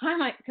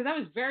 because I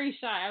was very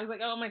shy. I was like,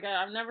 oh my God,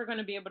 I'm never going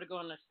to be able to go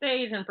on the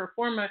stage and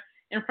perform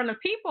in front of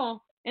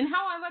people. And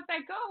how I let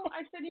that go,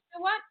 I said, you know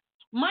what?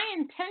 My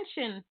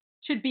intention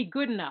should be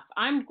good enough.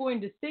 I'm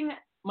going to sing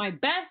my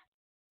best.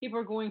 People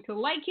are going to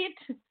like it.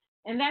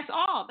 And that's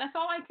all. That's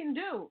all I can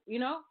do. You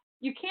know,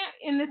 you can't.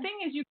 And the thing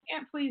is, you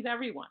can't please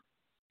everyone.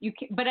 You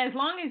can, but as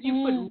long as you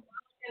put love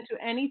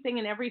into anything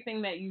and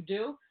everything that you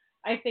do,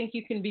 I think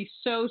you can be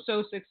so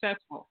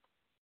successful.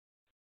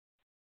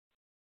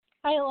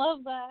 I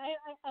love that.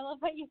 I love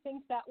how you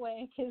think that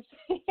way because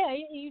yeah,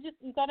 you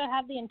got to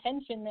have the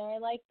intention there. I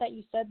like that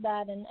you said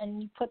that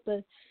and you put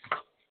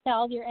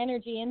all your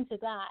energy into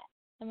that.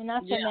 I mean,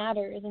 that's what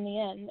matters in the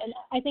end. And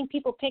I think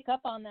people pick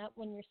up on that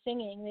when you're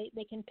singing.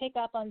 They can pick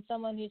up on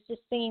someone who's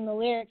just singing the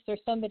lyrics or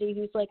somebody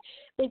who's like,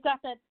 they've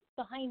got that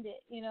behind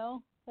it, you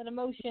know, that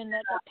emotion,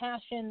 that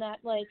passion, that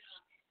like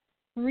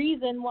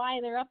reason why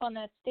they're up on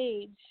that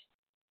stage.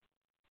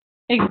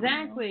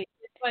 Exactly.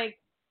 It's like,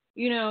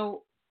 you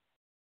know,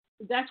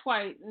 that's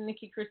why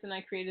Nikki, Chris, and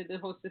I created the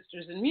whole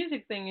Sisters in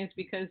Music thing is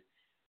because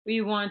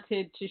we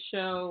wanted to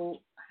show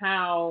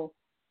how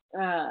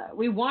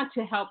we want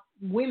to help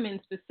women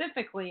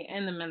specifically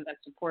and the men that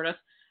support us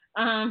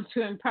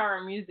to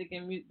empower music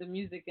and the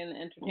music and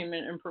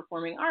entertainment and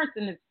performing arts.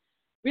 And it's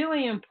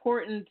really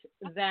important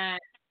that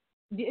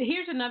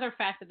here's another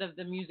facet of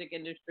the music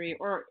industry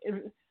or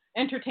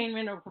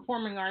entertainment or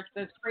performing arts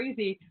that's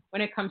crazy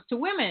when it comes to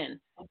women.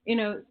 You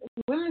know,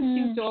 women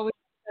seem to always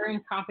be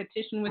in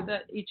competition with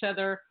each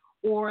other,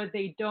 or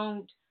they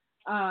don't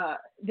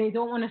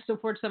want to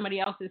support somebody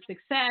else's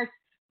success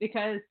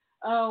because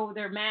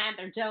they're mad,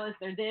 they're jealous,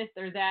 they're this,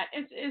 they're that.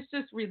 It's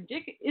just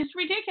ridiculous. It's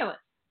ridiculous.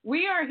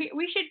 We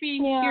should be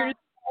here to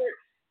support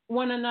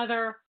one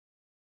another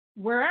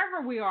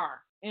wherever we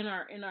are in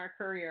our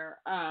career.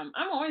 I'm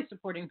always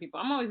supporting people.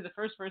 I'm always the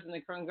first person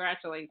to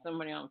congratulate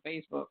somebody on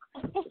Facebook.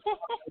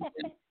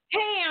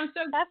 Hey, I'm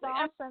so that's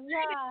awesome.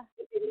 Yeah.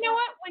 You know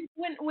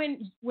what?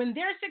 When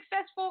they're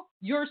successful,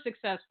 you're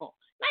successful.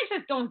 And I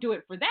just don't do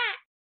it for that,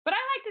 but I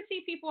like to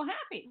see people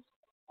happy.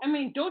 I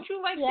mean, don't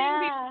you like seeing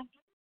people?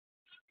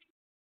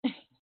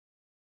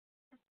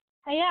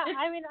 Yeah,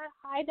 I mean,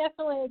 I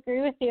definitely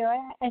agree with you.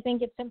 I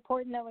think it's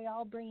important that we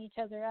all bring each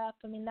other up.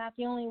 I mean, that's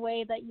the only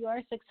way that you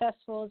are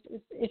successful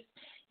is if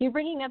you're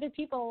bringing other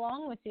people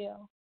along with you.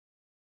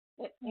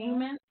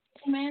 Amen.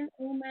 Amen.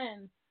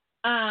 Amen.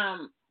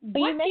 But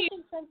you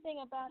mentioned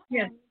something about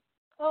yes.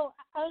 I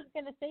was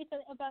going to say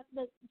something about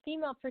the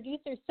female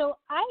producers. So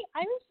I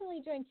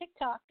recently joined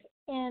TikTok,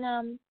 and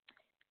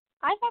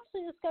I've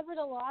actually discovered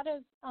a lot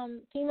of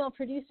female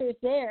producers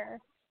there,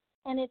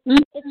 and it's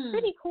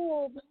pretty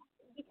cool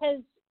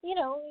because, you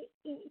know,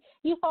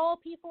 you follow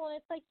people and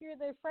it's like you're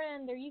their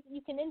friend, or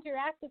you can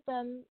interact with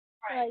them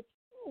like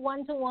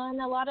one-to-one.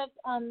 A lot of,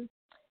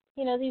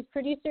 you know, these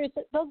producers,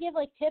 they'll give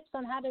like tips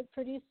on how to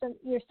produce them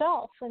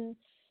yourself. And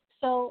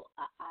so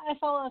I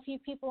follow a few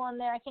people on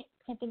there. I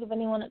can't think of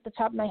anyone at the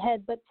top of my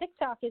head, but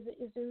TikTok is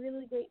a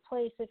really great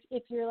place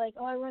if you're like,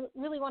 I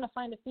really want to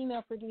find a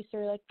female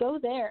producer, like go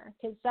there,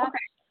 because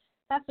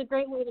that's a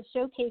great way to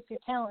showcase your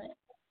talent.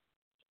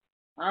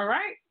 All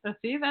right. So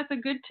see, that's a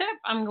good tip.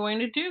 I'm going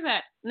to do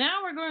that.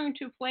 Now we're going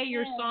to play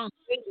your song,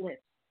 Weightless.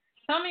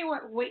 Tell me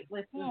what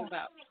Weightless is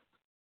about.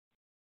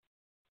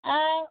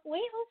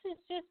 Weightless is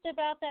just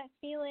about that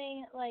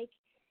feeling like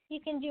you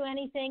can do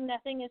anything,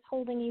 nothing is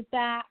holding you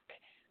back.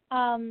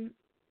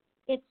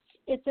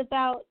 It's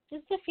about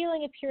just the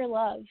feeling of pure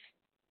love.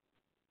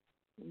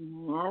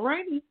 All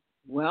righty.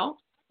 Well,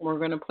 we're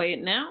going to play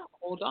it now.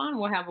 Hold on.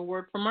 We'll have a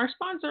word from our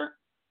sponsor.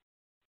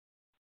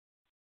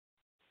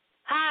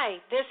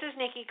 Hi, this is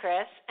Nikki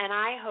Chris, and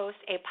I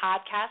host a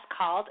podcast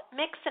called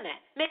Mixin'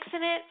 It. Mixin'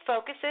 It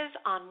focuses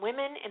on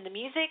women in the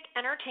music,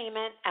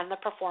 entertainment, and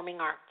the performing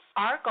arts.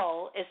 Our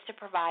goal is to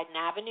provide an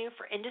avenue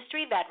for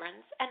industry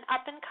veterans and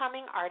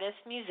up-and-coming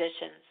artists,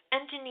 musicians,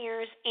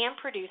 engineers, and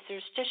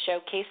producers to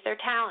showcase their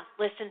talent.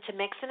 Listen to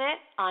Mixin' It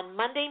on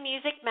Monday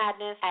Music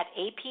Madness at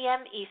 8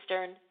 p.m.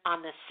 Eastern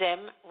on the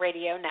Sim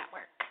Radio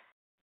Network.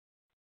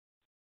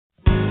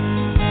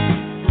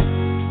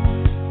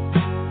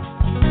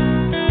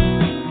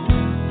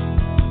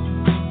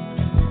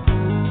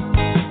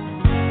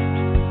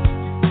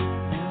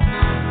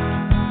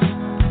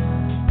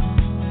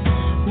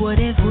 What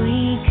if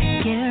we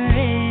could get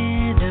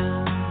rid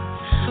of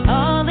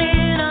all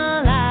in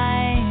our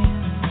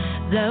lives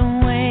that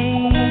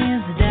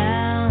weighs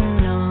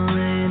down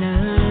on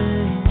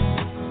us?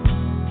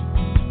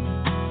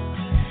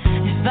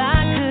 If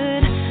I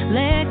could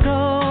let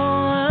go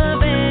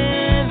of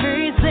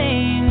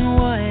everything,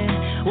 what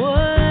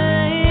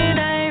would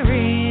I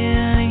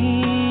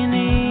really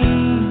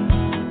need?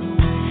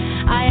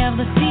 I have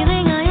the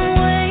feeling I'm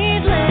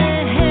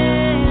weightless.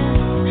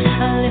 I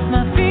lift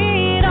my feet.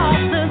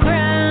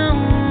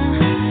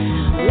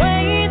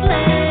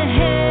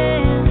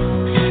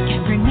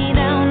 Bring me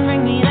down,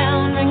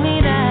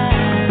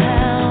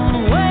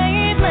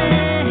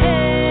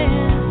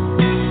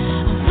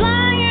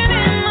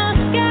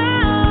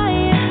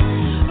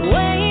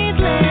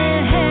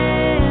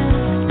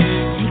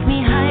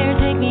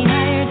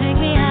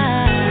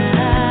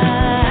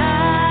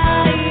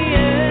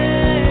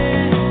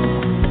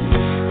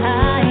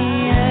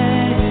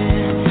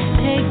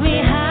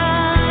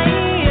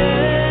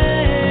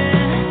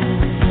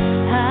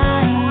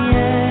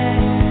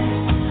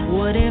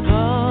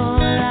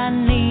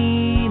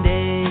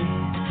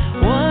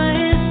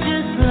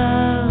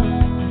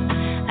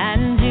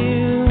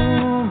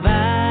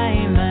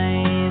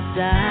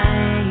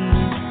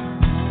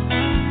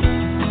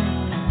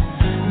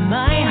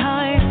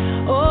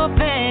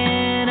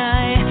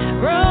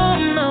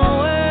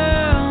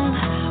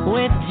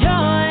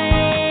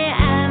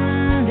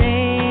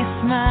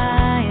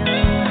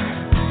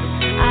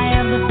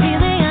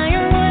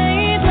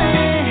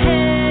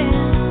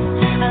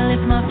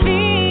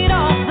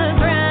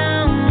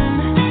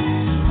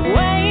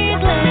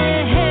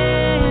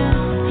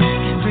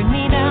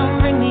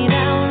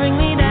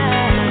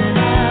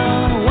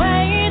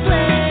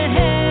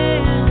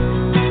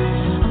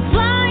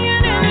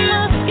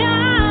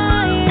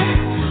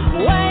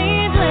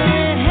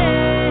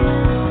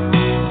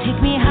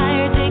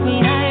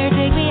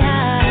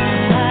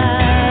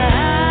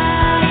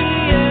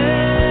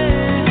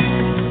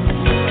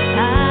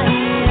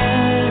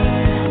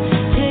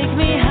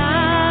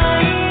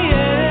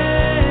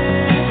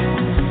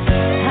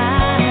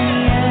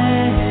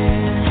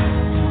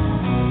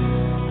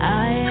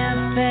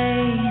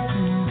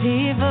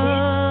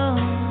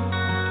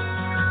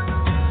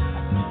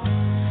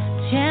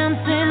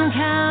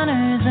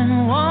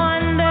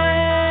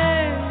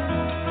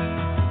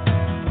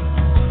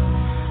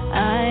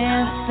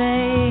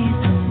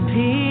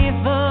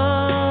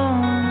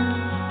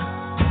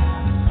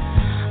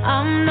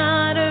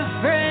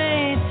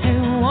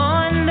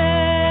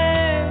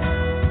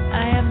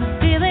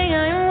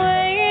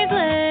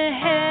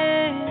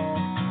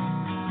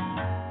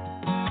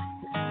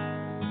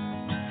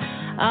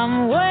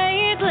 I'm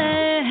weightless.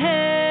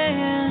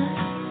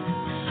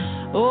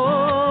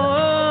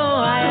 Oh,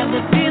 I have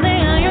the feeling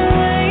I am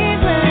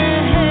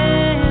weightless.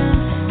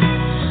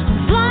 I'm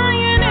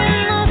flying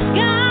in the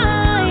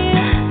sky,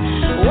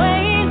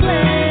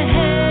 weightless.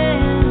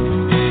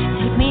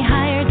 Take me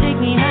higher, take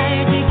me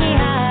higher, take me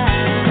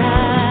higher.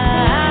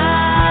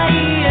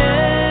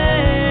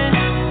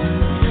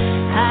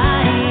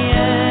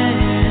 Higher,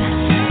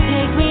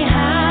 take me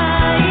higher.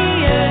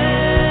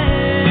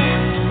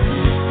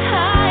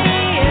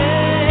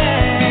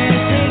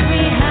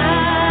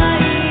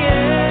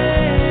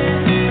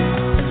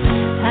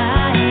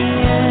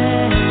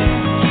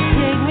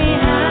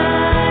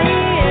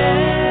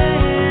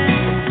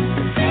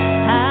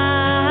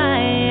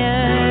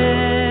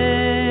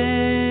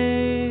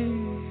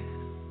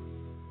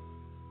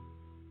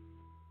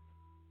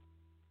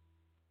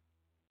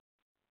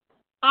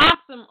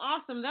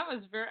 Awesome. That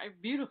was very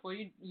beautiful.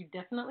 You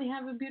definitely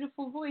have a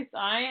beautiful voice.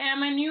 I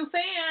am a new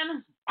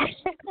fan. I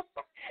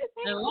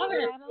love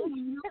it.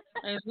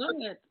 I love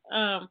it.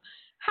 How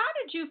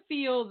did you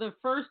feel the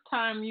first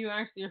time you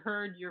actually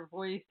heard your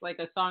voice, like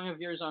a song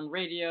of yours on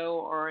radio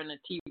or in a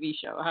TV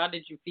show? How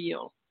did you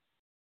feel?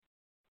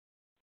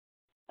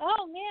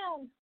 Oh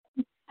man,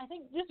 I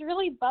think just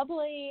really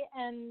bubbly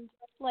and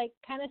like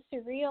kind of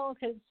surreal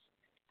because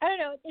I don't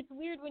know. It's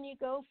weird when you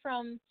go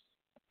from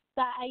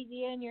that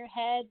idea in your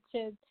head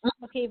to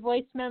okay,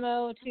 voice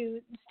memo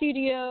to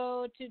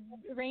studio to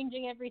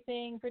arranging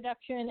everything,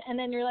 production, and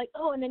then you're like,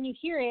 oh, and then you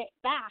hear it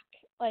back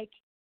like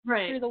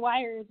through the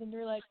wires, and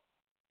you're like,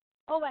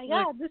 oh my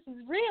God, this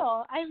is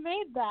real. I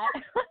made that.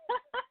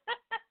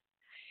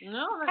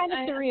 No, kind of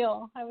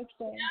surreal, I would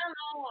say. Yeah,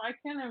 no, I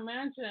can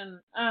imagine.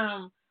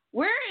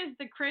 Where is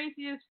the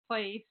craziest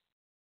place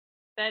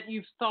that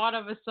you've thought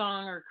of a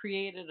song or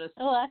created a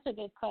song? Oh, that's a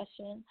good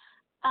question.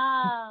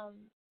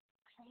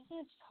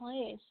 Craziest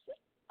place.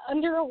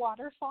 Under a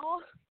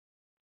waterfall?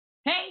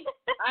 Hey,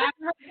 I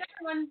haven't heard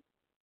that one.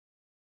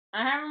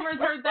 I haven't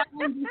heard that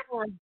one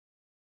before.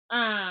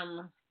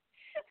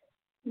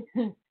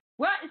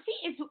 Well,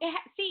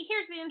 see,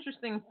 here's the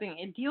interesting thing.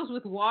 It deals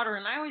with water,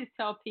 and I always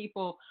tell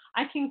people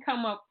I can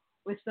come up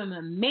with some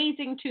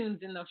amazing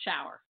tunes in the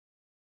shower,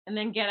 and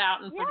then get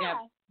out and forget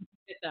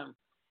them.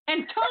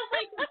 And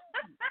totally,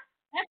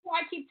 that's why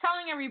I keep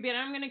telling everybody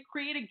I'm going to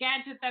create a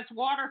gadget that's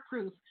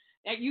waterproof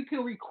that you can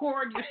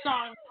record your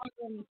song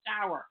in the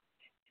shower.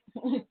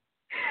 That's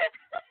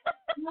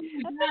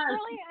a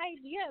brilliant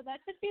idea.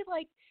 That should be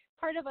like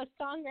part of a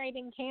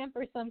songwriting camp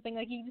or something.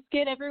 Like you just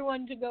get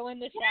everyone to go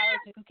in the shower.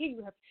 It's like, okay, you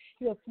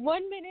have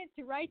 1 minute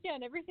to write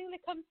down everything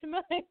that comes to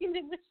mind in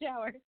the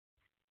shower.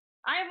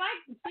 I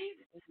like to see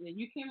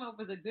you came up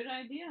with a good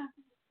idea.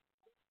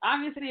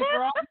 Obviously, if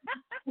we're all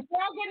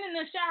getting in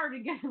the shower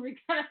together, we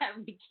gotta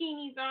have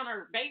bikinis on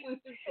or bathing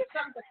suits or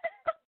something.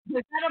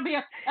 That'll be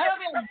a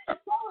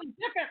totally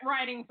different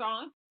writing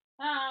song.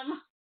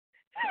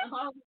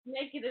 I'll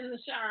naked in the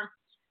shower,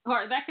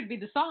 or that could be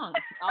the song.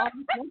 I'll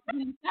be naked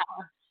in the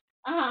shower.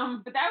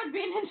 But that would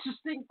be an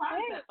interesting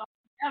concept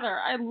altogether.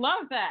 I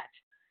love that.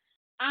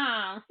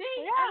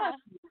 See, I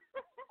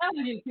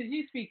love you because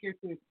you speak your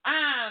truth.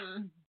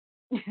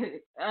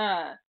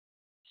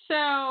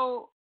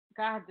 So,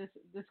 God,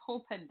 this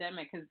whole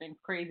pandemic has been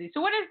crazy.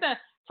 So, what is the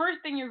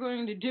first thing you're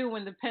going to do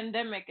when the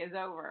pandemic is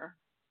over?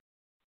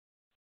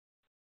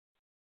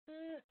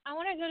 I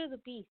want to go to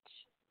the beach.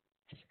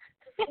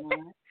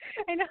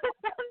 I know it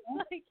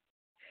sounds like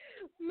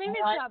maybe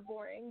it's not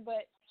boring,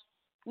 but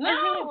I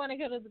really want to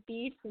go to the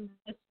beach and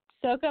just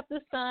soak up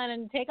the sun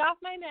and take off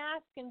my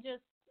mask and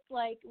just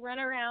like run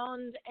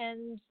around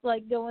and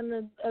like go in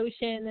the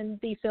ocean and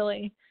be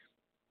silly.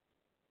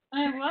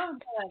 I love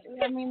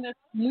that. I mean, that's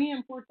muy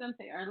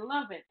importante. I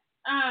love it.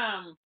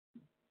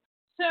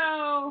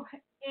 So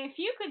if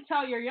you could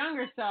tell your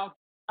younger self,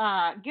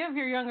 give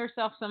your younger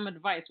self some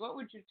advice, what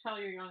would you tell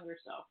your younger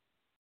self?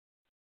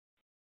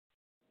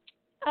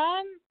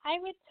 I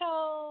would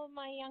tell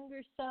my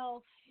younger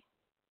self,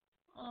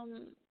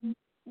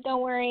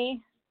 don't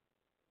worry,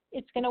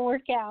 it's going to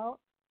work out,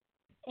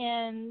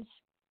 and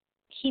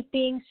keep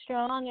being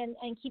strong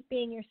and keep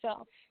being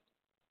yourself.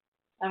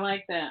 I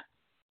like that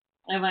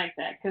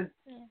because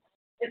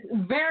it's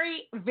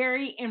very,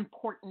 very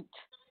important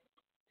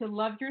to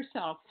love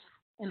yourself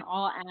in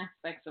all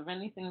aspects of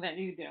anything that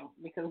you do,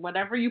 because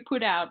whatever you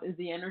put out is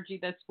the energy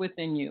that's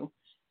within you,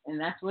 and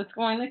that's what's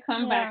going to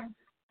come back to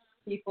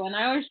people. And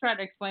I always try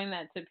to explain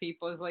that to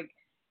people. It's like,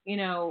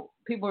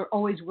 people are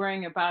always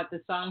worrying about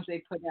the songs they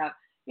put out.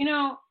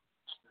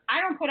 I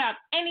don't put out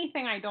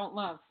anything I don't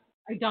love.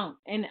 I don't.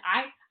 And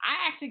I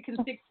actually can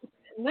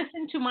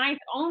listen to my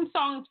own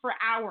songs for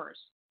hours.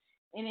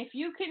 And if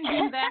you can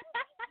do that,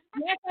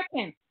 yes, I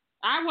can.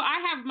 I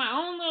have my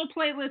own little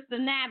playlist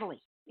of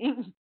Natalie.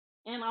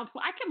 And I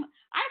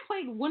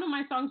played one of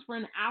my songs for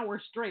an hour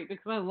straight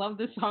because I love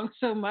this song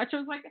so much. I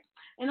was like,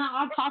 and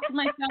I'll talk to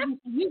myself and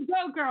say, you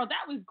go, girl.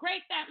 That was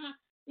great.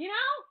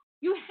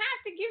 You have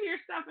to give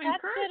yourself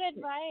encouragement. That's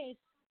good advice.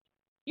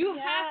 You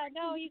gotta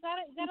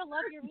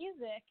love your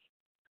music.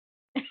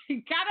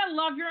 You gotta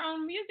love your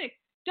own music.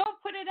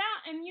 Don't put it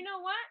out. And you know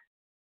what?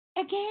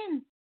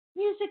 Again,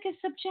 music is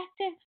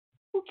subjective.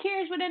 Who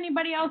cares what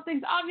anybody else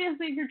thinks?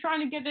 Obviously, if you're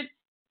trying to get it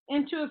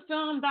into a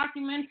film,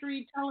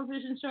 documentary,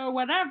 television show,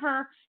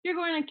 whatever, you're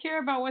going to care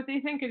about what they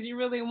think because you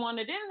really want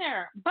it in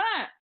there.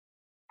 But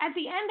at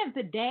the end of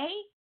the day,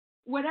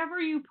 whatever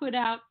you put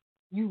out,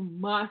 you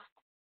must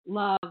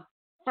love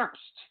first.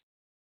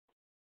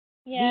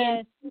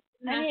 Yes,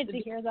 I need to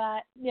hear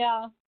that.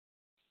 Yeah.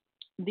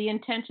 The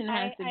intention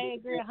has to be. I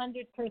agree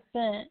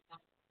 100%.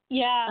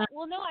 Yeah.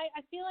 Well, no,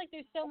 I feel like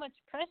there's so much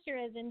pressure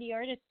as indie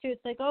artists too.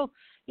 It's like, oh,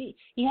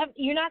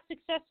 you're not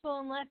successful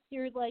unless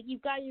you're like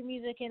you've got your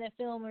music in a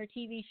film or a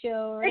TV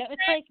show. Or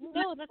it's like,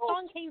 no, the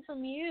song came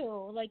from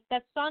you. Like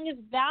that song is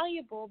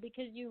valuable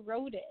because you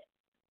wrote it.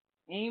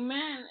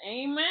 Amen.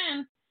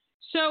 Amen.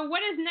 So,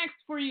 what is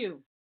next for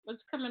you?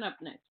 What's coming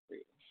up next for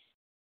you?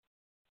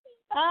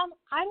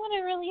 I want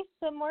to release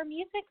some more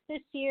music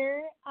this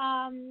year.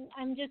 I'm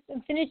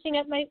finishing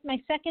up my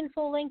second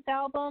full-length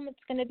album. It's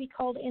going to be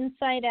called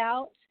Inside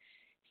Out.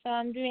 So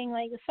I'm doing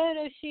like a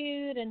photo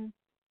shoot and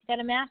got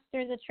to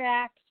master the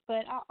tracks.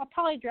 But I'll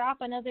probably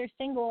drop another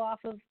single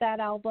off of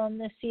that album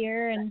this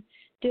year and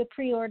do a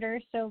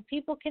pre-order so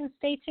people can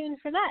stay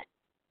tuned for that.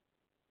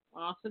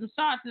 Awesome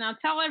sauce. Now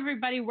tell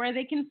everybody where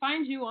they can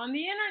find you on the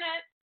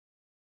internet.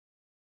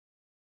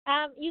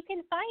 You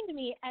can find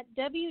me at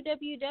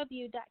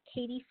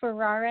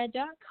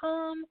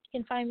www.katieferrara.com. You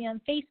can find me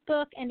on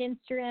Facebook and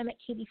Instagram at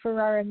Katie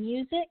Ferrara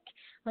Music,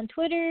 on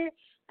Twitter,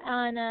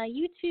 on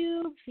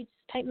YouTube. If you just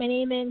type my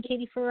name in,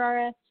 Katie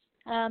Ferrara,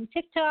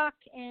 TikTok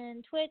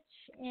and Twitch,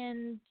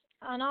 and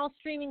on all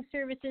streaming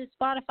services,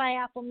 Spotify,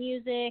 Apple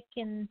Music,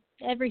 and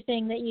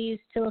everything that you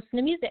use to listen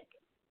to music.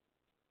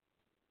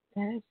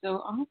 That is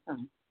so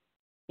awesome.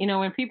 You know,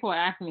 when people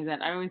ask me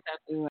that, I always have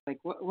to like,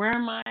 where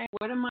am I?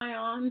 What am I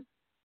on?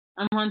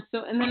 I'm on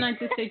so, and then I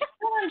just say,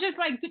 I'm just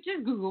like,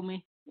 just Google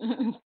me.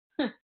 Just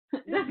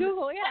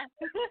Google, yeah.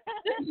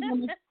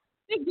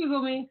 Just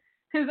Google me,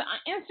 because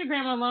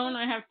Instagram alone,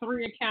 I have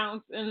 3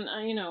 accounts, and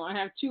I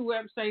have 2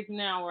 websites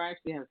now, or I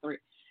actually have 3.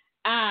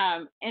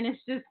 And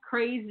it's just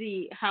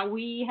crazy how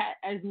we,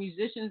 as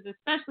musicians,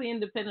 especially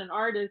independent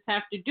artists,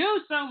 have to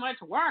do so much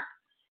work,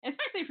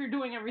 especially if you're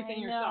doing everything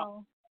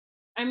yourself.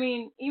 I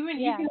mean, even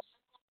you can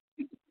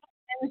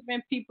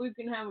management people, you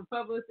can have a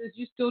publicist,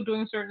 you're still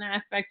doing certain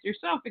aspects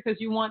yourself because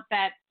you want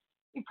that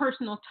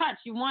personal touch.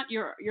 You want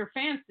your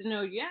fans to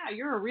know,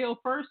 you're a real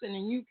person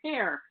and you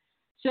care.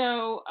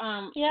 So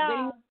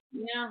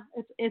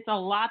it's a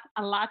lot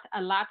of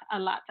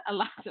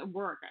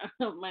work.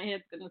 My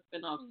head's gonna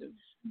spin off soon.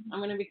 I'm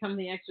gonna become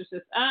the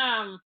exorcist.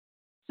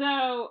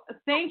 So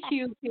thank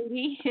you,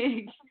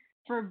 Katie,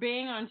 for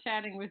being on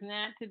Chatting with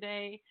Nat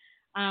today.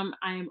 I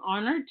am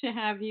honored to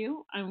have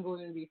you. I'm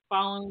going to be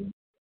following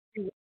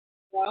you.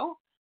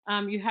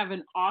 You have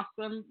an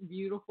awesome,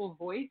 beautiful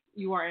voice.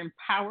 You are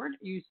empowered.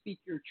 You speak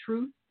your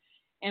truth.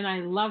 And I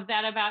love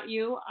that about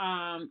you.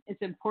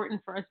 It's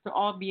important for us to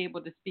all be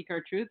able to speak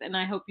our truth. And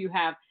I hope you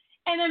have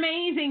an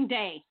amazing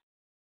day.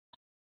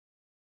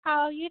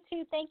 Oh, you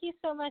too. Thank you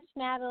so much,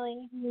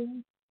 Natalie.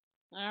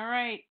 All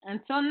right.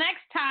 Until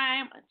next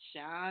time,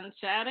 Sean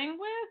Chatting with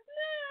Nat.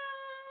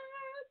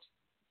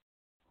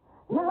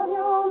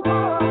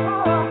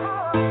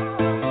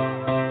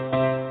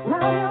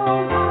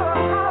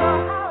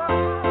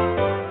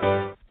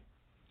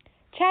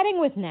 Chatting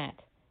with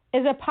Nat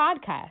is a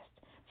podcast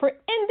for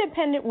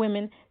independent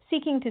women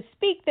seeking to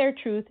speak their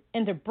truth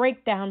and to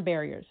break down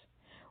barriers.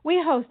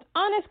 We host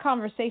honest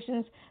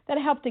conversations that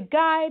help to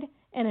guide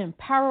and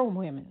empower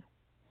women.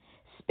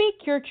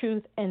 Speak your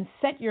truth and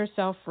set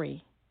yourself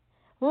free.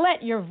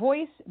 Let your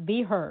voice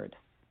be heard.